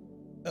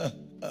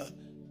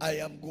 I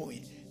am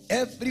going.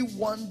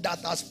 Everyone that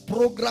has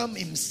programmed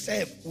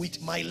himself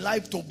with my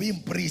life to be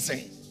in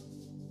prison,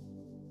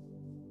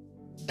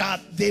 that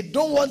they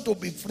don't want to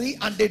be free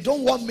and they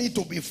don't want me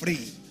to be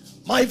free,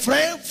 my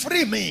friend,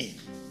 free me.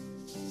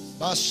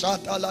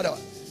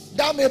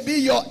 That may be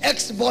your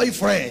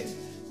ex-boyfriend.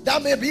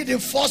 That may be the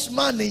first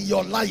man in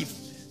your life.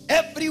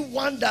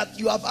 Everyone that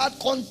you have had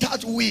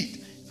contact with,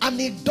 and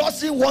he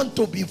doesn't want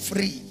to be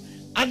free.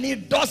 And he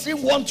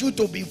doesn't want you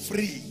to be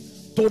free.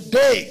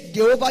 Today,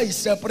 Jehovah is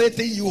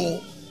separating you.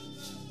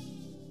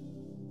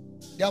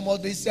 There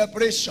must be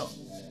separation.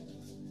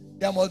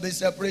 There must be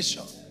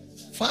separation.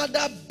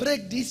 Father,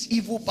 break this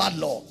evil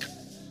padlock.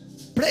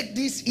 Break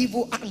this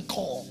evil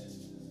anchor.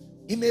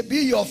 It may be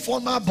your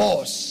former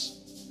boss.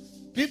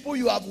 People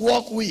you have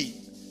worked with.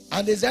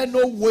 And they say,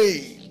 no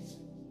way.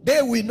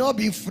 They will not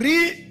be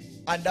free.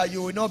 And that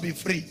you will not be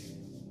free.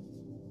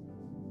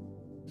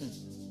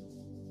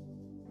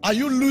 Are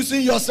you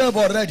losing yourself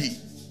already?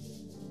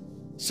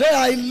 Say,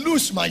 I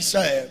lose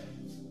myself.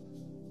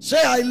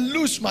 Say, I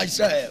lose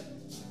myself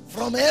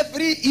from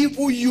every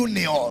evil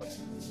union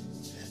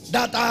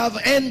that I have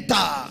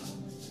entered,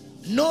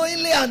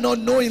 knowingly and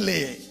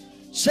unknowingly.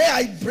 Say,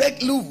 I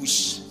break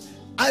loose.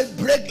 I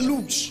break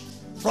loose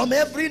from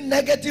every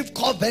negative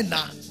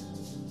covenant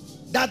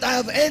that I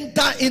have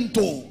entered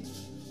into,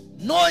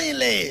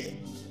 knowingly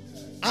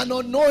and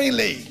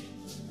unknowingly.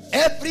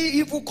 Every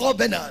evil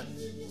covenant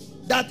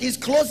that is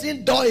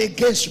closing door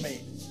against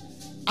me,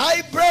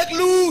 I break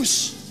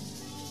loose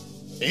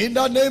in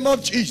the name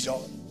of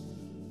Jesus.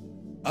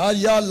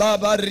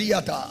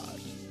 Ayalabariata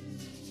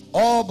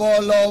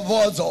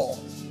Obolovozo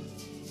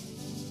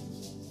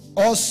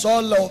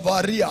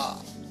Osolovaria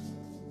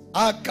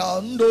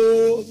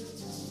Akando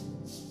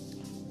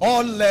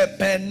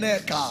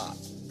Olepeneka.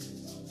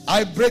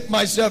 I break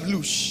myself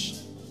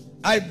loose.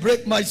 I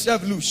break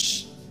myself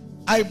loose.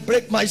 I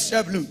break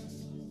myself loose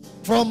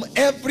from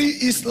every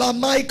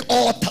Islamic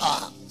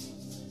altar,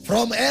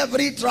 from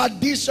every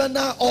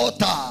traditional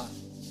altar.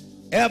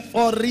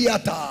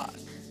 Eforiata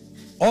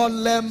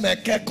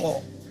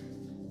Olemekeko.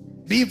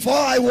 Before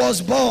I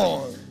was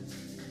born,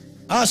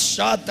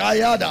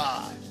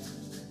 Ashatayada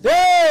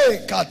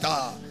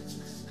Kata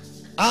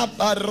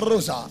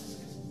Aparosa.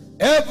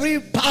 Every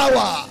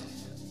power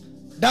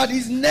that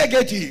is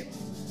negative,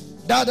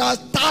 that has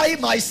tied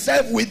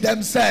myself with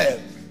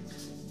themselves,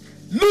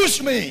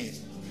 loose me,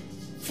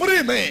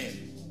 free me.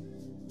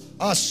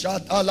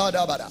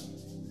 Ashataladabada.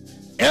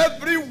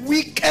 Every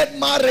wicked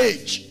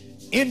marriage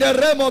in the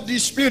realm of the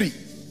spirit,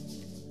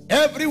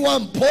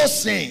 everyone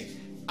posing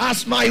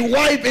as my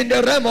wife in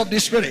the realm of the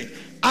spirit,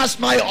 as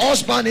my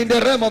husband in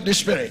the realm of the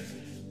spirit,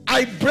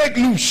 I break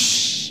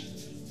loose.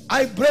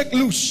 I break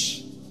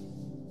loose.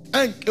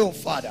 Thank you,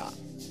 Father.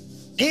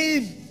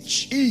 In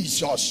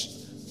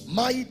Jesus'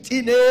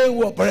 mighty name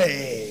we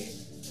pray.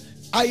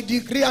 I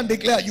decree and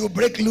declare, you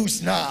break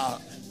loose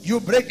now. You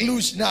break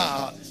loose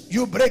now.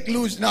 You break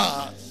loose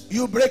now.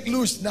 You break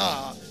loose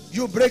now.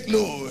 You break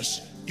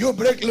loose. You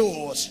break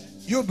loose.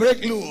 You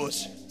break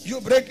loose. You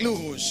break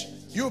loose.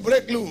 You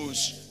break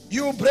loose.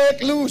 You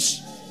break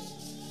loose.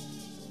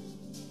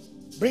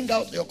 Bring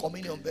out your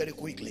communion very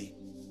quickly.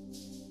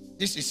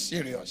 This is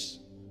serious.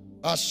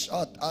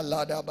 Ashat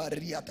alada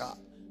bariata.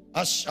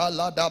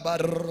 Ashalada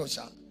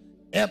barosa.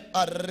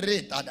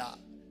 Eparetada.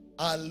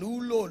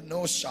 Alulo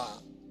nosa.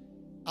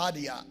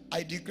 Adia.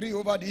 I decree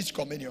over this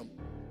communion,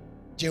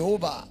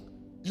 Jehovah,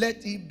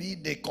 let it be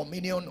the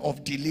communion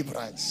of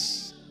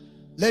deliverance.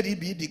 Let it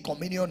be the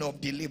communion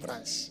of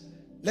deliverance.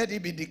 Let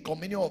it be the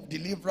communion of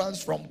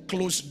deliverance from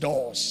closed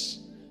doors.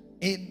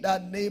 In the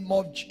name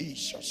of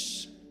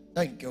Jesus.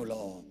 Thank you,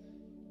 Lord.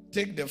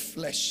 Take the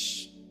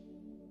flesh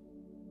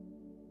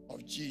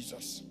of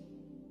Jesus.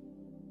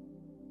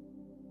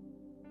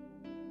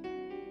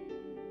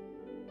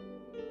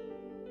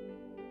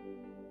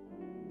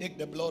 Take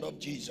the blood of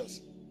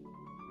Jesus.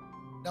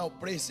 Now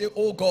pray, say,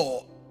 oh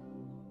God,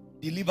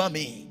 deliver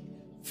me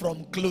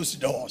from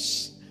closed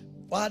doors.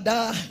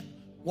 Father,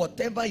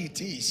 whatever it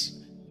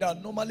is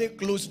that normally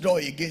closed door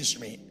against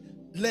me,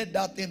 let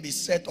that thing be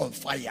set on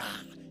fire.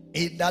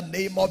 In the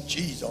name of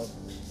Jesus.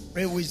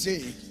 Pray, we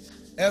say,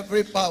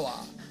 every power,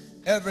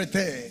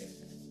 everything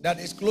that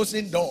is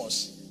closing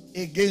doors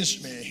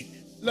against me,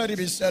 let it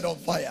be set on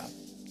fire.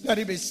 Let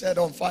it be set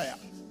on fire.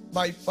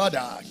 My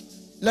Father,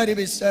 let it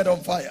be set on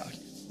fire.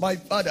 My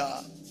Father,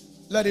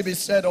 let it be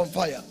set on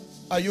fire.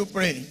 Are you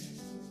praying?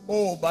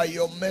 Oh, by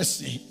your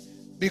mercy,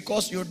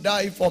 because you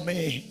died for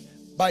me,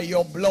 by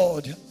your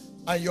blood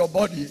and your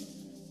body,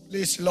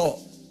 please, Lord,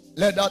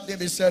 let that thing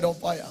be set on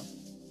fire.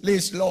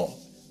 Please, Lord,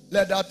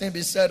 let that thing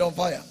be set on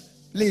fire.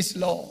 Please,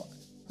 Lord,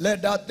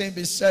 let that thing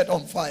be set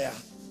on fire.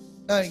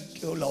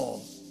 Thank you,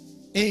 Lord.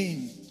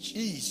 In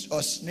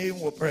Jesus' name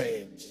we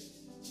pray.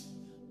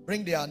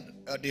 Bring the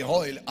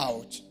oil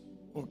out,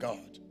 oh God.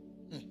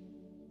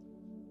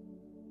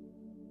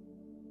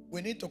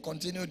 We need to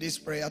continue this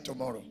prayer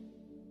tomorrow.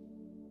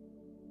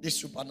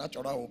 This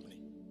supernatural opening.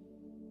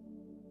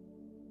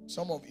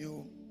 Some of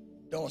you,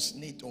 doors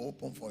need to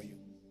open for you.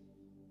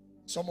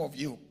 Some of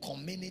you,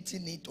 community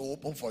need to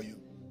open for you.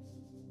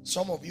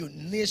 Some of you,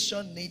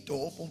 nation need to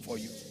open for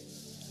you.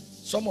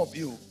 Some of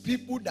you,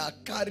 people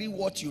that carry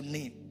what you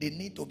need, they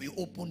need to be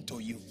open to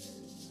you.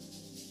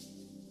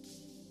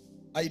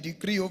 I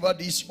decree over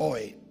this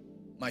oil,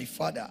 my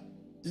Father,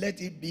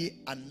 let it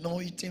be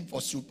anointing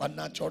for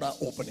supernatural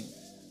opening.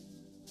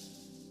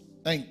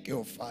 Thank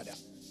you, Father.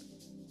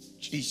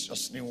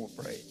 Jesus' name we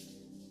pray.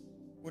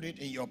 Put it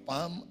in your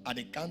palm. At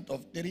the count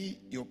of 3,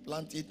 you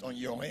plant it on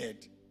your head.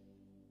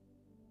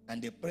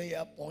 And the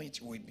prayer point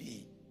will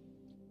be,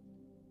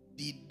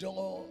 the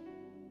door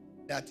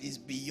that is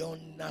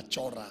beyond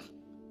natural,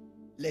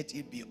 let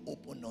it be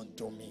open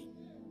unto me.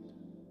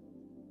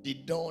 The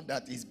door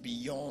that is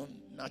beyond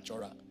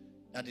natural,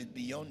 that is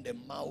beyond the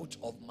mouth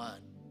of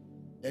man,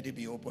 let it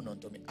be open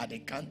unto me. At the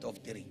count of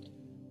 3.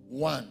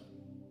 1,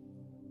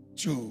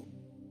 2,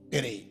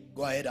 3.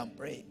 Go ahead and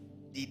pray.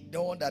 The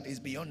door that is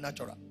beyond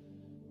natural,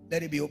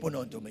 let it be open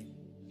unto me.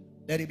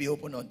 Let it be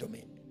open unto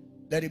me.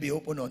 Let it be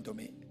open unto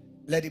me.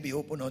 Let it be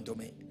open unto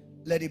me.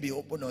 Let it be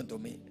open unto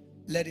me.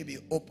 Let it be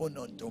open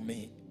unto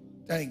me.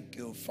 Thank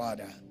you,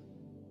 Father.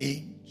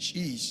 In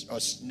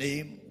Jesus'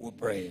 name we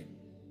pray.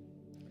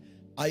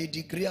 I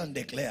decree and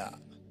declare,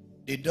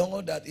 the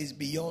door that is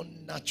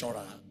beyond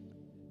natural,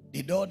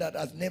 the door that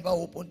has never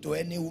opened to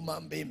any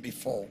human being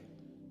before,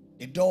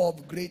 the door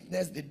of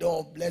greatness, the door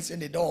of blessing,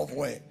 the door of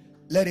wealth,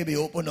 let it be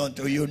open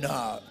unto you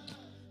now.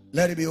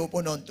 Let it be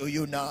open unto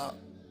you now.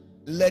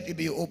 Let it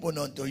be open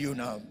unto you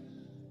now.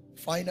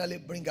 Finally,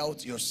 bring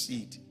out your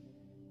seed.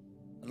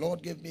 The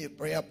Lord gave me a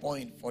prayer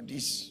point for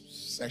this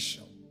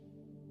session.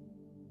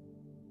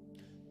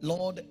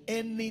 Lord,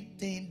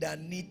 anything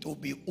that needs to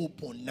be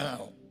open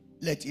now,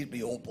 let it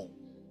be open.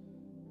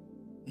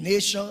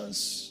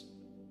 Nations,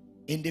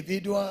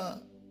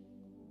 individual,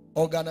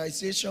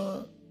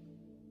 organization,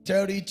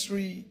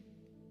 territory,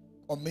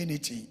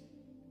 community,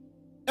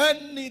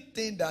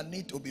 anything that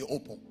needs to be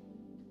open,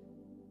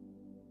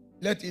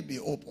 let it be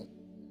open.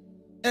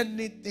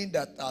 Anything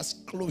that has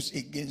closed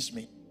against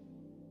me,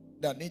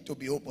 that need to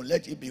be open,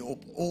 let it be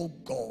open. Oh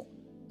God,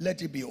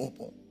 let it be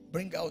open.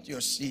 Bring out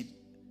your seed.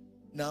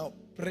 Now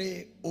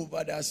pray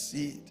over that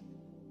seed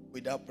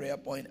with that prayer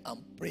point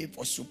and pray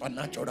for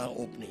supernatural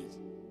openings.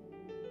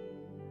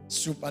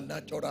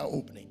 Supernatural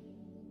opening.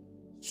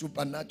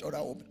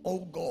 Supernatural opening. Oh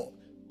God,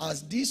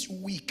 as this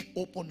week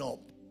open up,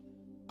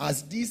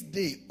 as this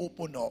day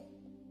open up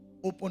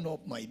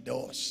my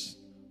doors.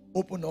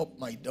 Open up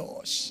my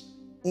doors.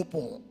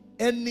 Open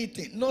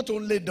anything, not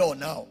only door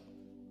now,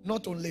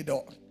 not only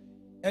door.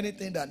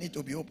 Anything that need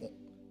to be open,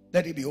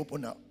 let it be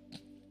open now.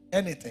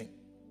 Anything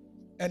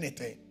that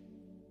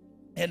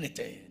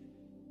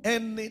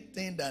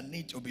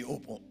need to be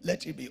open,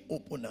 let it be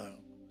open now.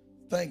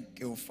 Thank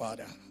you,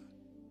 Father.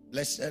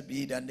 Blessed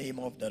be the name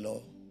of the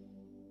Lord.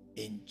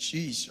 In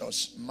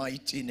Jesus'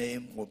 mighty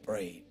name we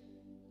pray.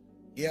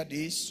 Hear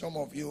this, some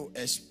of you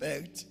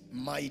expect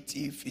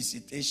mighty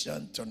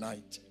visitation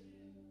tonight.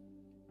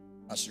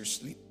 As you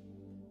sleep,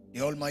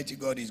 the Almighty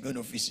God is going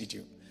to visit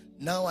you.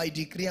 Now I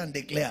decree and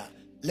declare,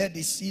 let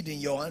the seed in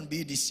your hand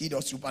be the seed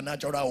of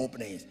supernatural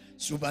openings.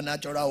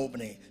 Supernatural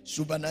opening.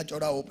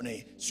 Supernatural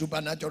opening.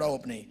 Supernatural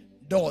opening.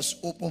 Doors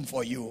open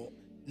for you.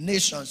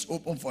 Nations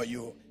open for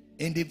you.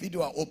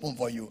 Individual open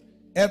for you.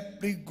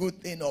 Every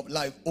good thing of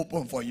life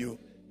open for you.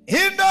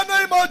 In the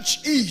name of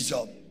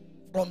Jesus.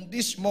 From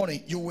this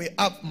morning, you will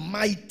have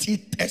mighty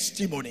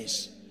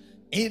testimonies.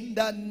 In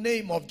the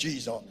name of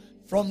Jesus.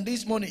 From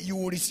this morning, you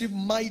will receive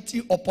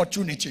mighty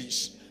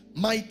opportunities.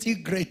 Mighty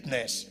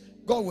greatness.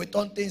 God will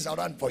turn things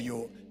around for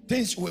you.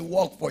 Things will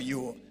work for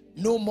you.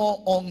 No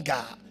more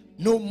hunger.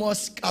 No more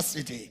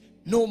scarcity.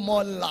 No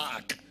more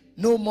lack.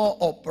 No more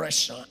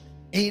oppression.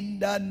 In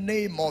the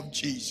name of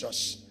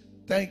Jesus.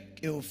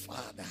 Thank you,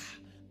 Father.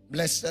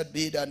 Blessed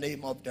be the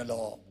name of the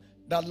Lord.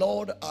 The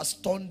Lord has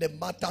turned the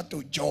matter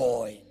to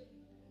joy.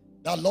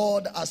 The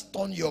Lord has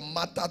turned your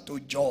matter to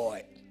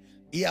joy.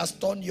 He has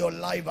turned your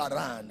life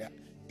around.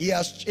 He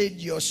has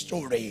changed your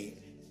story.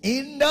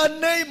 In the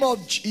name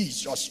of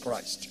Jesus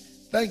Christ.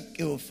 Thank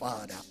you,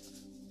 Father.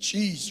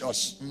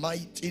 Jesus'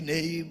 mighty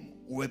name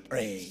we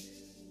pray.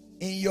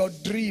 In your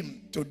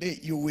dream today,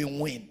 you will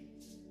win.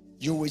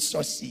 You will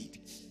succeed.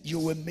 You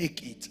will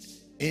make it.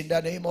 In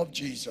the name of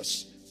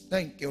Jesus.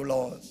 Thank you,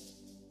 Lord.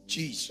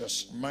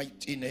 Jesus'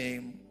 mighty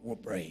name we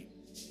pray.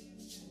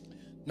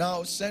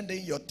 Now send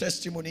in your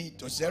testimony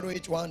to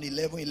 081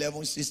 11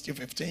 11 60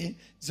 15,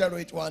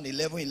 081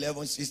 11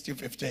 11 60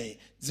 15,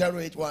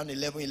 081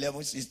 11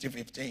 11 60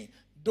 15.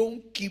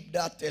 Don't keep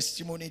that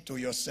testimony to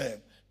yourself.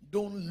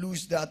 Don't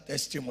lose that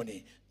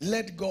testimony.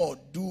 Let God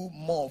do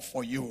more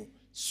for you.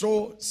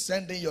 So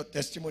send in your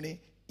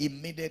testimony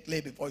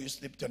immediately before you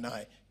sleep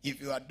tonight.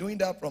 If you are doing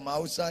that from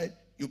outside,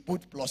 you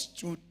put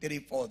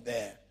 +234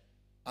 there.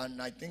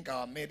 And I think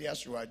our media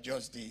should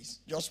adjust this.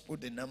 Just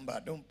put the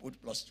number. Don't put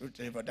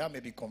 +234. That may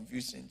be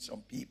confusing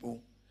some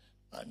people.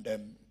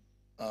 And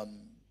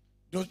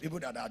those people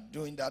that are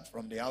doing that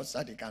from the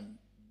outside, they can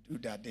do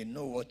that. They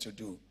know what to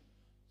do.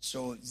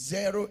 So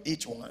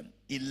 081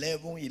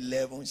 11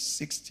 11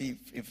 60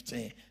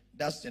 15.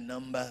 That's the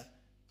number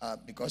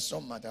because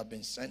some might have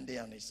been sending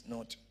and it's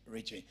not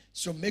reaching.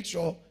 So make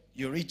sure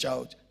you reach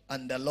out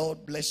and the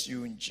Lord bless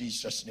you in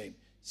Jesus' name.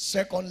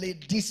 Secondly,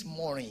 this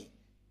morning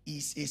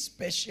is a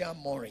special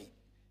morning.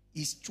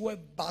 It's 12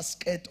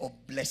 baskets of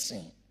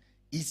blessing.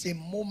 It's a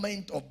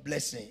moment of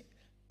blessing.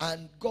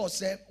 And God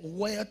said,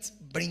 wealth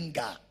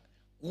bringer.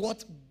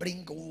 What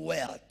bring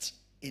wealth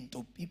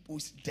into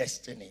people's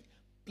destiny?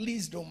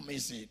 Please don't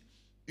miss it.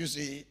 You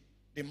see,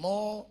 the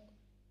more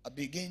I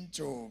begin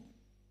to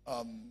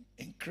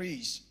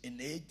increase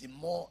in age, the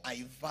more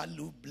I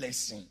value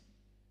blessing.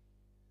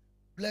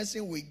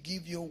 Blessing will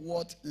give you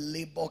what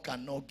labor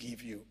cannot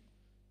give you.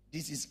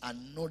 This is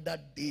another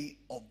day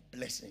of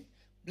blessing.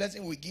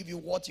 Blessing will give you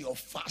what your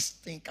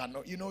fasting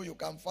cannot. You know, you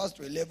can fast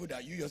to a level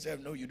that you yourself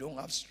know you don't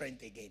have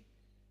strength again.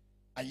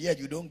 And yet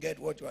you don't get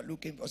what you are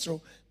looking for.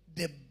 So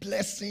the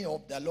blessing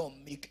of the Lord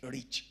make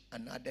rich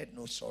and added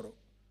no sorrow.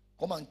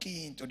 Come and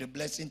key into the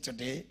blessing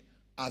today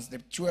as the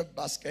 12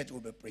 basket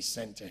will be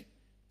presented.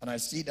 And I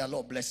see the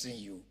Lord blessing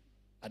you.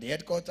 At the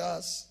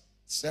headquarters,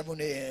 7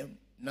 a.m.,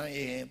 9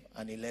 a.m.,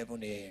 and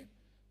 11 a.m.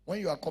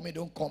 When you are coming,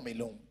 don't come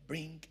alone.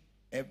 Bring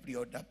every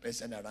other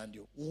person around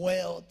you.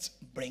 Wealth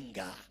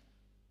bringer.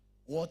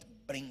 What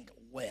bring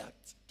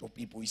wealth to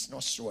people is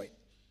not sweat.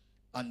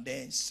 And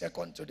then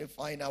second to the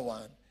final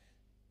one,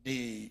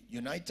 the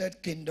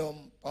United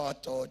Kingdom Power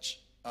Touch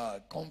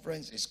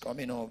conference is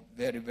coming up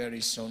very,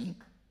 very soon.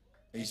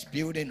 It's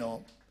building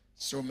up.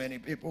 So many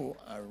people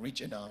are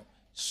reaching out.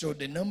 So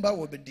the number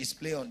will be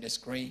displayed on the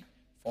screen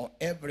for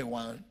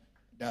everyone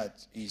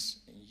that is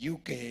in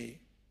UK,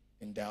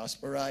 in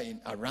diaspora, in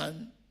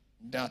Iran,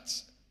 that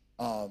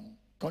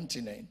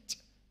continent.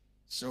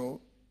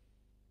 So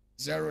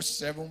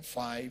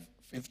 075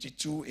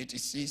 52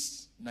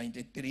 86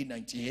 93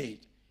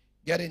 98.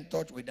 Get in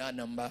touch with that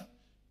number,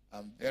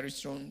 and very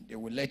soon they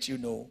will let you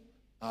know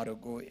how to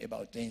go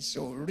about things.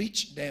 So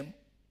reach them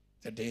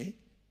today,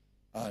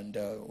 and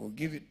we'll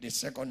give you the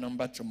second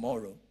number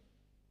tomorrow.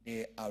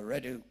 They are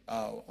ready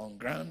on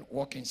ground,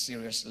 working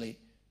seriously,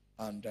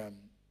 and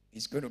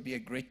it's going to be a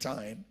great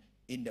time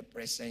in the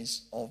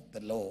presence of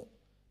the Lord.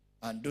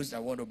 And those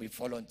that want to be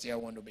volunteer,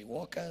 want to be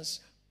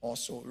workers,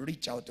 also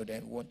reach out to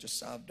them. Want to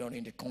serve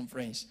during the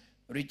conference,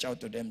 reach out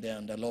to them there,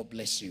 and the Lord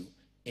bless you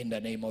in the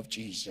name of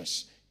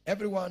Jesus.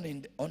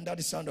 Everyone under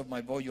the sound of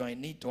my voice, you are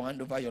in need to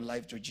hand over your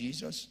life to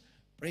Jesus.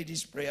 Pray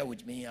this prayer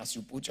with me as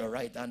you put your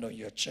right hand on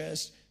your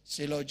chest.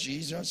 Say, Lord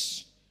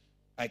Jesus,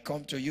 I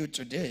come to you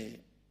today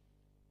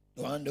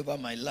to hand over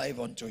my life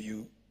unto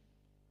you.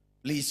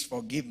 Please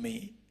forgive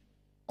me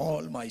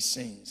all my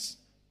sins.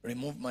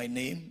 Remove my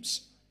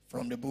names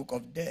from the book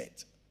of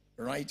death.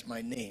 Write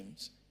my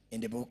names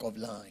in the book of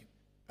life.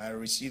 I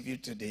receive you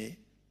today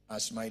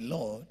as my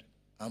Lord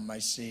and my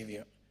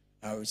Savior.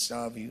 I will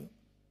serve you.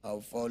 I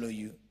will follow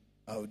you.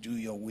 I will do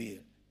your will.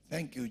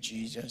 Thank you,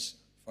 Jesus,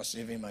 for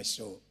saving my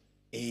soul.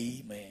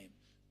 Amen.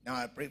 Now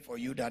I pray for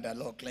you that the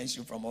Lord cleanse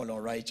you from all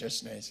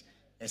unrighteousness,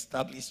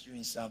 establish you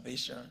in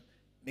salvation,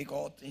 make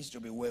all things to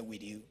be well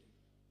with you,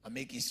 and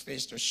make his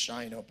face to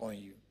shine upon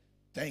you.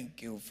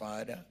 Thank you,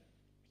 Father.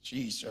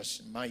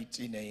 Jesus'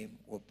 mighty name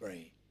we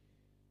pray.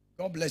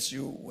 God bless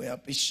you. We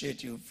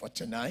appreciate you for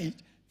tonight.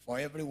 For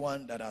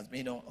everyone that has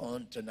been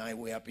on tonight,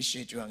 we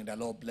appreciate you, and the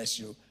Lord bless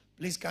you.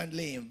 Please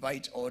kindly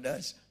invite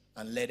others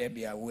and let them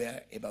be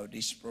aware about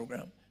this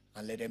program,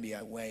 and let them be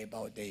aware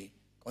about the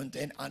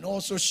content, and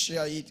also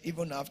share it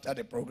even after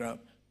the program.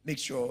 Make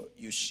sure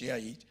you share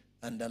it,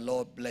 and the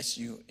Lord bless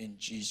you in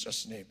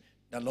Jesus' name.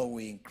 The Lord will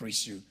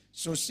increase you.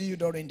 So see you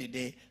during the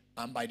day,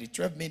 and by the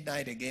 12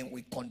 midnight again,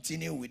 we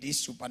continue with this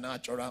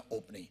supernatural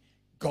opening.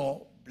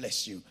 God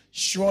bless you.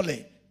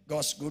 Surely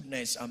God's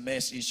goodness and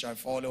mercy shall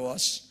follow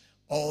us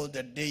all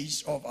the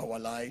days of our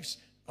lives,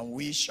 and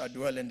we shall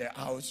dwell in the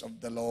house of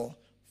the Lord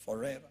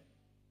forever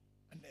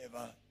and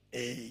ever.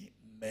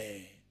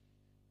 Amen.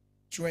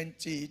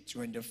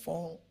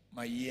 2024,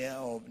 my year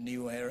of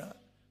new era,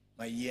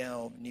 my year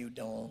of new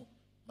dawn,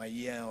 my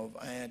year of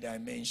higher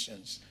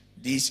dimensions.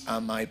 These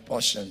are my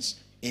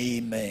portions.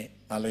 Amen.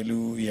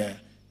 Hallelujah.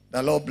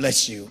 The Lord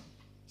bless you.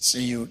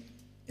 See you